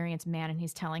more experienced man, and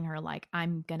he's telling her like,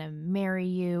 I'm going to marry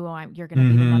you, you're going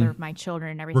to be the mother of my children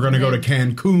and everything. We're going to go to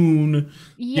Cancun.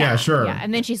 Yeah, sure. Yeah,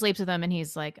 and then she sleeps with him and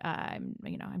he's like, I'm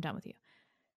done with you.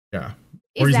 Yeah.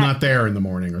 Or he's not there in the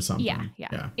morning or something. Yeah.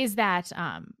 Is that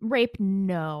rape?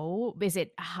 No. Is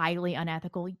it highly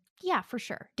unethical? Yeah, for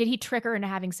sure. Did he trick her into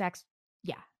having sex?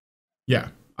 Yeah. Yeah,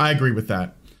 I agree with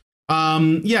that. I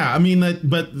mean,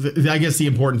 I guess the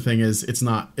important thing is it's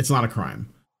not a crime.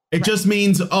 It just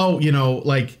means, we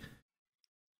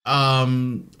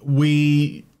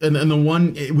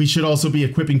should also be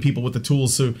equipping people with the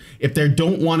tools. So if they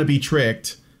don't want to be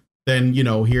tricked, then,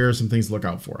 here are some things to look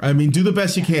out for. I mean, do the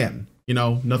best you can.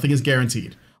 Nothing is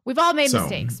guaranteed. We've all made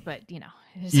mistakes, but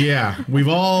Yeah, we've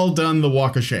all done the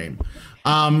walk of shame.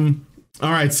 All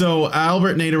right, so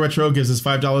Albert Nader Retro gives us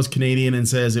 $5 Canadian and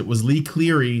says it was Lee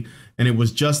Cleary and it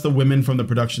was just the women from the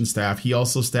production staff. He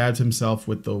also stabbed himself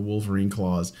with the Wolverine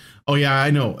claws. Oh yeah, I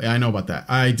know about that.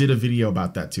 I did a video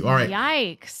about that too. All right.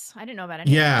 Yikes! I didn't know about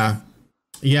any. Yeah,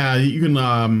 you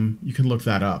can look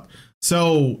that up.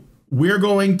 So we're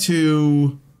going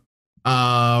to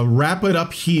wrap it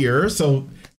up here. So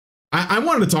I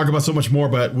wanted to talk about so much more,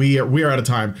 but we are out of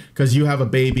time because you have a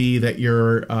baby that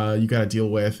you got to deal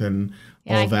with and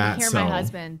all that. I can hear my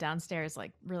husband downstairs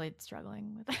like really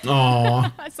struggling with it.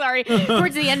 Aw. Sorry.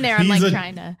 Towards the end there, I'm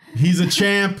trying to. He's a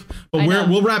champ, but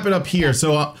we'll wrap it up here.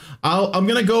 So I'm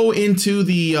gonna go into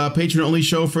the Patreon only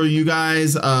show for you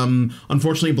guys.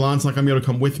 Unfortunately, Blonde's not gonna be able to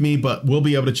come with me, but we'll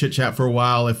be able to chit chat for a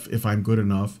while if I'm good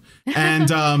enough.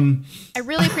 And I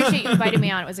really appreciate you inviting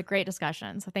me on. It was a great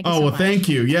discussion. So thank you so much. Thank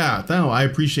you. Yeah, no, I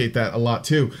appreciate that a lot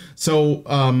too. So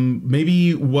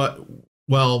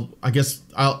I guess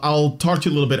I'll talk to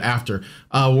you a little bit after.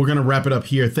 We're going to wrap it up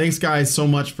here. Thanks, guys, so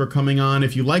much for coming on.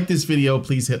 If you like this video,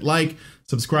 please hit like,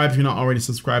 subscribe if you're not already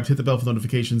subscribed, hit the bell for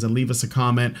notifications, and leave us a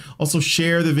comment. Also,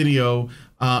 share the video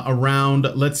around.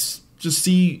 Let's just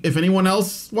see if anyone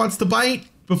else wants to bite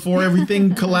before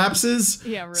everything collapses.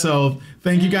 Yeah, really. So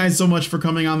thank you guys so much for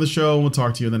coming on the show. We'll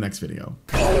talk to you in the next video.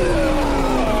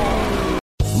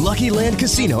 Lucky Land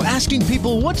Casino, asking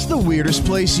people, what's the weirdest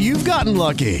place you've gotten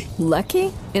lucky?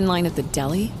 Lucky? In line at the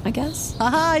deli, I guess?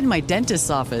 Aha, in my dentist's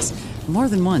office. More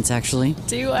than once, actually.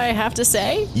 Do I have to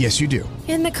say? Yes, you do.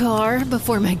 In the car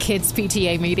before my kids'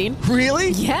 PTA meeting.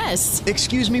 Really? Yes.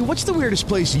 Excuse me, what's the weirdest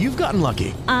place you've gotten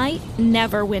lucky? I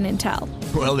never win and tell.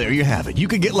 Well, there you have it. You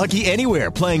can get lucky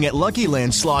anywhere, playing at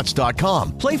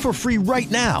LuckyLandSlots.com. Play for free right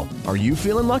now. Are you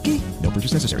feeling lucky? No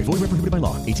purchase necessary. Void where prohibited by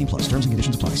law. 18+. Terms and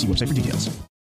conditions apply. See website for details.